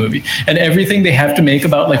 Rogers movie, and everything they have to make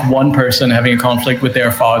about, one person having a conflict with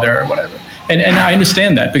their father or whatever. And I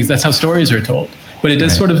understand that because that's how stories are told. But it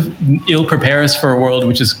does sort of ill prepare us for a world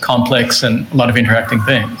which is complex and a lot of interacting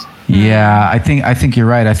things. Yeah, I think you're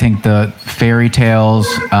right. I think the fairy tales,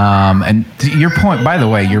 and your point, by the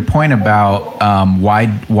way, your point about why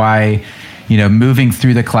moving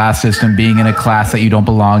through the class system, being in a class that you don't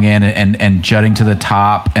belong in, and jutting to the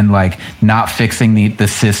top, and not fixing the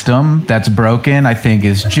system that's broken, I think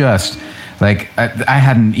is just I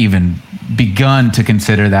hadn't even begun to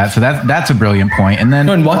consider that. So that's a brilliant point. And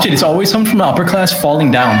then watch it. It's always someone from the upper class falling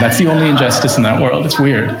down. That's the only injustice in that world. It's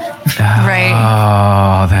weird. Right.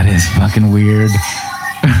 Oh, that is fucking weird.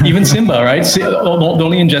 Even Simba, right? The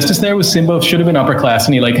only injustice there was Simba should have been upper class,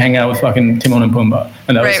 and he hang out with fucking Timon and Pumbaa,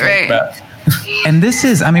 and that was bad. And this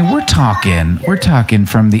is, we're talking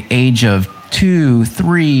from the age of 2,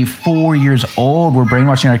 3, 4 years old. We're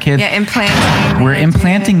brainwashing our kids. Yeah, implanting. We're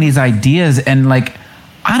implanting these ideas, and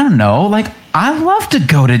I don't know, I love to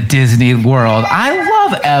go to Disney World. I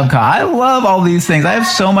love Epcot. I love all these things. I have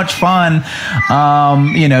so much fun,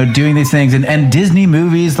 doing these things. And Disney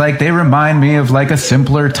movies, they remind me of a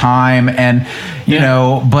simpler time. And,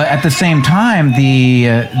 but at the same time,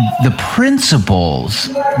 the principles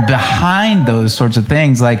behind those sorts of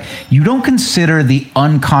things, you don't consider the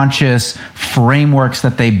unconscious frameworks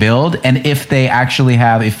that they build and if they actually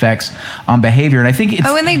have effects on behavior. And I think it's...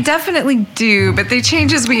 Oh, and they definitely do, but they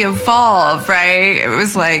change as we evolve. Right? It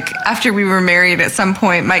was after we were married at some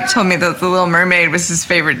point, Mike told me that The Little Mermaid was his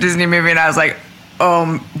favorite Disney movie, and I was like,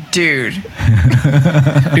 oh, dude.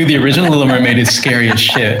 Dude, the original Little Mermaid is scary as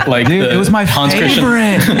shit. Dude, it was my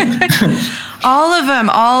favorite. All of them,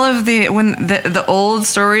 the old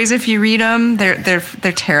stories, if you read them, they're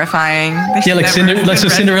terrifying.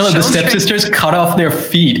 Cinderella, the stepsisters cut off their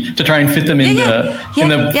feet to try and fit them in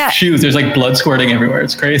the shoes. There's blood squirting everywhere.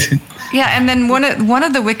 It's crazy. Yeah, and then one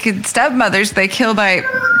of the wicked stepmothers they kill by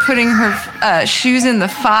putting her shoes in the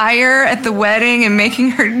fire at the wedding and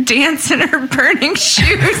making her dance in her burning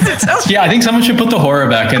shoes. I think someone should put the horror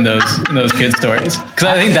back in those kids' stories, because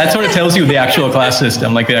I think that sort of tells you the actual class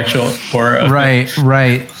system, the actual horror of Right.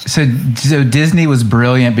 So Disney was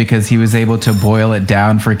brilliant because he was able to boil it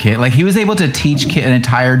down for kids. He was able to teach an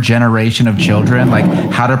entire generation of children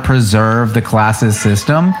how to preserve the classes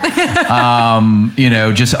system.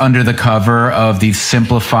 Just under the cover of these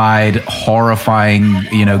simplified, horrifying,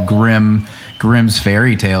 grim Grimm's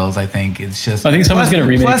fairy tales. I think it's just. I think someone's going to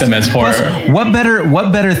remake them as horror. What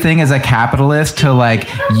better thing as a capitalist to like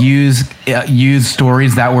use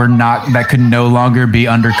stories that could no longer be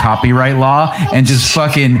under copyright law and just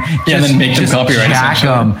fucking then make them copyright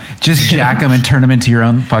jack them and turn them into your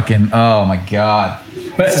own fucking. Oh my god.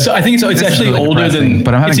 But so I think so. It's actually really older than.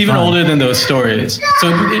 But it's even older than those stories.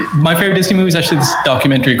 So my favorite Disney movie is actually this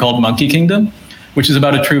documentary called Monkey Kingdom, which is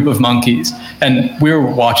about a troop of monkeys. And we were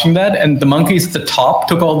watching that, and the monkeys at the top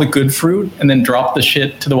took all the good fruit and then dropped the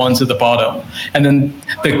shit to the ones at the bottom. And then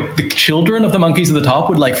the children of the monkeys at the top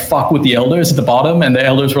would like fuck with the elders at the bottom, and the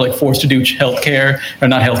elders were like forced to do childcare,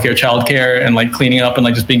 and like cleaning up and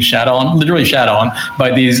like just being literally shat on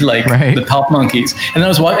by these like the top monkeys. And then I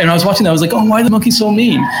was watching that, I was like, oh, why are the monkeys so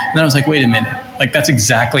mean? And then I was like, wait a minute, like that's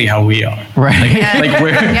exactly how we are. Right. Like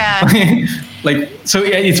we're so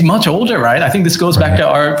yeah, it's much older, right? I think this goes back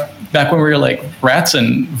to back when we were like rats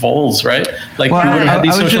and voles, right? Like we would have had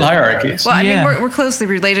these social hierarchies. Well, I mean, we're closely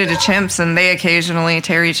related to chimps, and they occasionally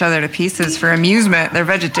tear each other to pieces for amusement. They're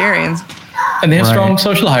vegetarians. And they have strong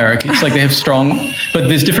social hierarchies. Like they have strong, but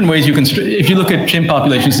there's different ways you can, if you look at chimp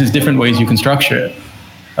populations, there's different ways you can structure it.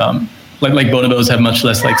 Like bonobos have much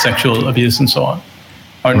less like sexual abuse and so on.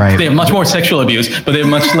 They have much more sexual abuse, but they have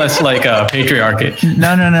much less like patriarchy.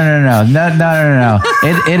 No.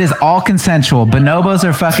 It is all consensual. Bonobos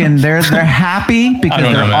are fucking. They're happy because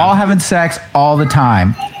they're all having sex all the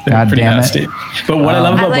time. They're pretty nasty. But what I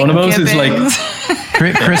love about bonobos is like.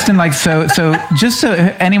 Kristen, like so just so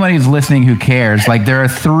anyone who's listening who cares, like there are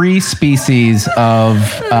 3 species of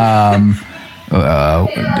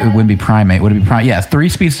it wouldn't be primate. Would it be primate? Yes, 3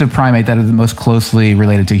 species of primate that are the most closely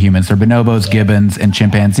related to humans. They're bonobos, gibbons, and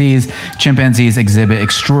chimpanzees. Chimpanzees exhibit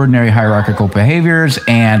extraordinary hierarchical behaviors,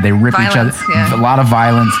 and they rip each other. Yeah. A lot of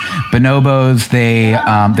violence. Bonobos,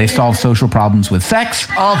 they solve social problems with sex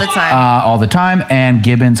all the time. And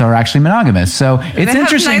gibbons are actually monogamous. So it's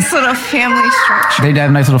interesting. They have a nice little family structure. They have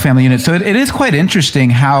a nice little family unit. So it is quite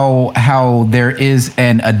interesting how there is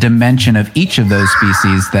a dimension of each of those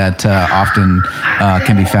species that often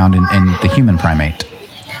can be found in the human primate.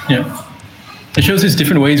 Yeah. It shows us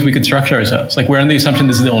different ways we could structure ourselves. Like we're under the assumption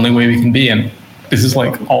this is the only way we can be, and this is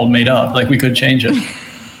like all made up. Like we could change it.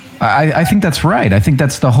 I think that's right. I think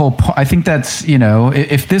that's the whole I think that's,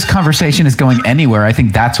 if this conversation is going anywhere, I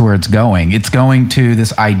think that's where it's going. It's going to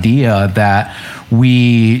this idea that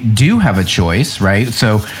we do have a choice, right?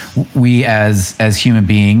 So we as human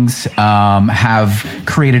beings have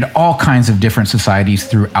created all kinds of different societies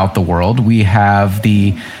throughout the world. We have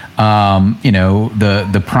the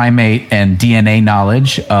primate and DNA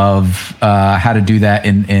knowledge of how to do that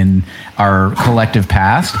in our collective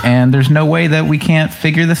past, and there's no way that we can't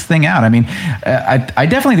figure this thing out. I mean, I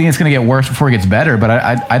definitely think it's going to get worse before it gets better, but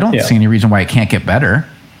I don't see any reason why it can't get better.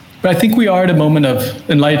 But I think we are at a moment of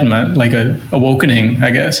enlightenment, like a awakening,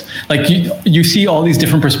 I guess. Like you see all these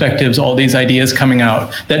different perspectives, all these ideas coming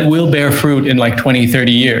out that will bear fruit in like 20,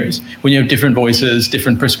 30 years when you have different voices,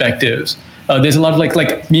 different perspectives. There's a lot of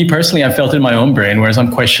like me personally, I felt it in my own brain, whereas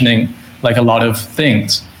I'm questioning like a lot of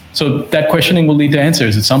things. So that questioning will lead to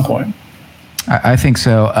answers at some point. I think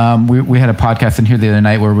so. We had a podcast in here the other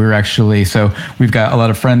night where we were actually, so we've got a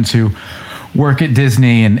lot of friends who work at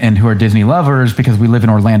Disney and who are Disney lovers because we live in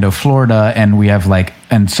Orlando, Florida, and we have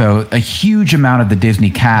and so a huge amount of the Disney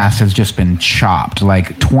cast has just been chopped.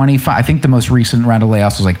 Like 25, I think the most recent round of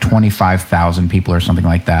layoffs was like 25,000 people or something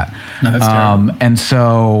like that. No, that's terrible. And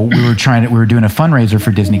so we were doing a fundraiser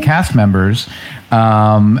for Disney cast members.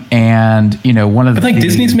 And one of the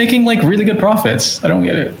Disney's making like really good profits. I don't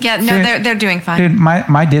get it. Yeah, no, they're doing fine. Dude,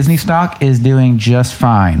 my Disney stock is doing just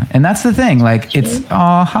fine. And that's the thing. Like it's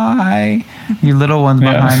hi. Your little one's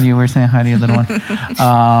behind you. We're saying hi to your little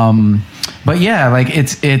one. But yeah, like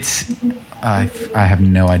I have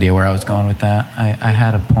no idea where I was going with that. I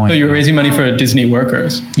had a point. So you were raising money for Disney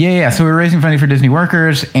workers. Yeah. So we were raising money for Disney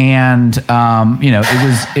workers, and no,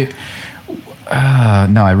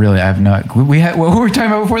 I have no. What were we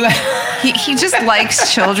talking about before that? He just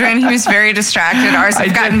likes children. He was very distracted. Ours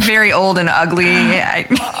have gotten very old and ugly.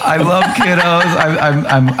 I love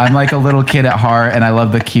kiddos. I'm like a little kid at heart, and I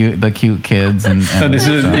love the cute kids. And so this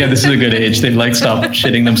is a good age. They've like stopped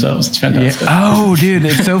shitting themselves. It's fantastic. Yeah. Oh, dude,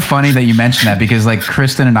 it's so funny that you mentioned that because like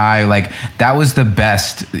Kristen and I, like that was the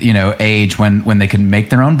best age when they can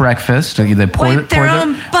make their own breakfast. So they wipe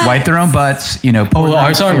their own butts.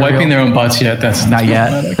 Ours aren't wiping their own butts yet. That's not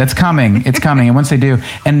yet. That's coming. It's coming, and once they do,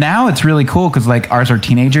 and now it's really really cool because like ours are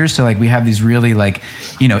teenagers, so like we have these really like,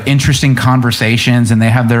 you know, interesting conversations, and they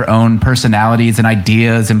have their own personalities and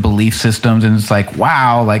ideas and belief systems, and it's like,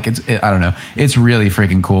 wow, like I don't know, it's really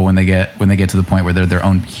freaking cool when they get to the point where they're their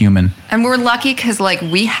own human. And we're lucky because like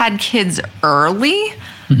we had kids early.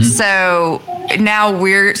 So now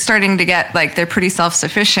we're starting to get like, they're pretty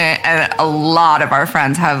self-sufficient, and a lot of our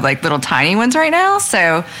friends have like little tiny ones right now.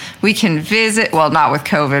 So we can visit, well, not with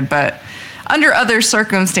COVID, but under other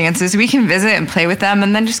circumstances, we can visit and play with them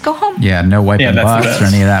and then just go home. Yeah, no wiping butts or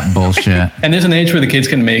any of that bullshit. And there's an age where the kids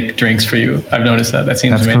can make drinks for you. I've noticed that. That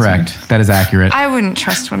seems amazing. That's correct. That is accurate. I wouldn't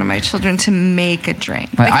trust one of my children to make a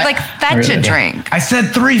drink. Like fetch a drink. I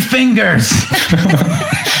said 3 fingers.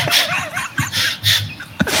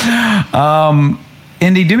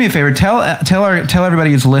 Indi, do me a favor. Tell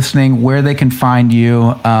everybody who's listening where they can find you.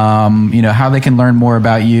 You know, how they can learn more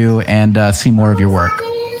about you and see more of your work.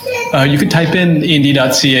 You could type in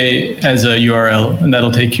indi.ca as a URL, and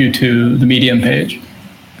that'll take you to the Medium page.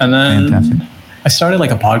 And then fantastic. I started like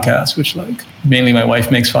a podcast, which like mainly my wife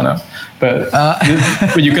makes fun of, but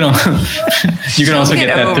you can also get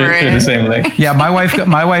that through the same link. Yeah, my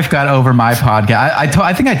wife got over my podcast.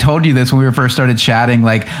 I think I told you this when we first started chatting.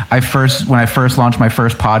 Like when I first launched my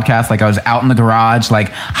first podcast, like I was out in the garage, like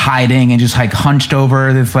hiding and just like hunched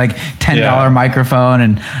over this like $10 microphone,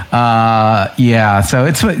 and so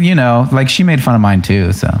it's, you know, like she made fun of mine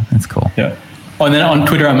too, so it's cool. Yeah. Oh, and then on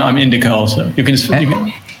Twitter, I'm Indica also. You can just.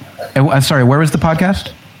 Sorry, where was the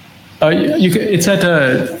podcast? It's at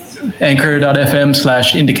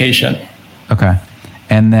anchor.fm/indication. Okay.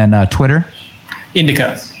 And then Twitter?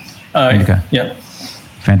 Indica. Indica. Yeah.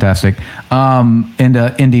 Fantastic.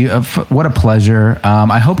 Indi, what a pleasure.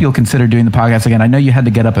 I hope you'll consider doing the podcast again. I know you had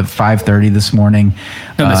to get up at 5:30 this morning.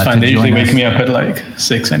 No, that's fine. They usually wake me up at like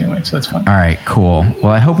 6 anyway, so that's fine. All right, cool.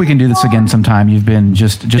 Well, I hope we can do this again sometime. You've been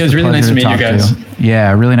just it was really nice to meet you guys.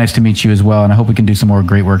 Yeah, really nice to meet you as well, and I hope we can do some more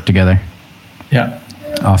great work together. Yeah.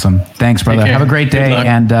 Awesome. Thanks, brother. Have a great day,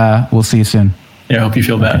 and we'll see you soon. Yeah, I hope you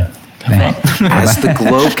feel bad. As the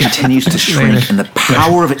globe continues to shrink and the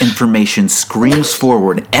power of information screams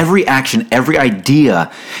forward, every action, every idea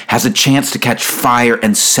has a chance to catch fire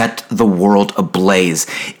and set the world ablaze.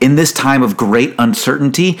 In this time of great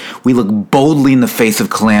uncertainty, we look boldly in the face of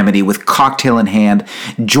calamity with cocktail in hand.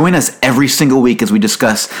 Join us every single week as we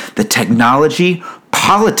discuss the technology,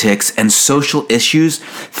 politics, and social issues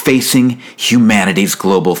facing humanity's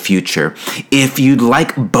global future. If you'd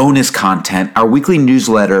like bonus content, our weekly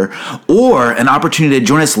newsletter, or an opportunity to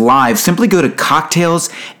join us live, simply go to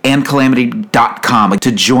cocktailsandcalamity.com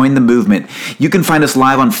to join the movement. You can find us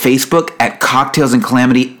live on Facebook at Cocktails and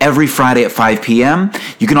Calamity every Friday at 5 p.m.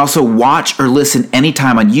 You can also watch or listen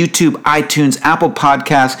anytime on YouTube, iTunes, Apple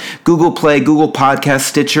Podcasts, Google Play, Google Podcasts,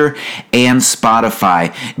 Stitcher, and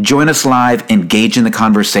Spotify. Join us live, engage in the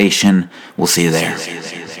conversation. We'll see you there.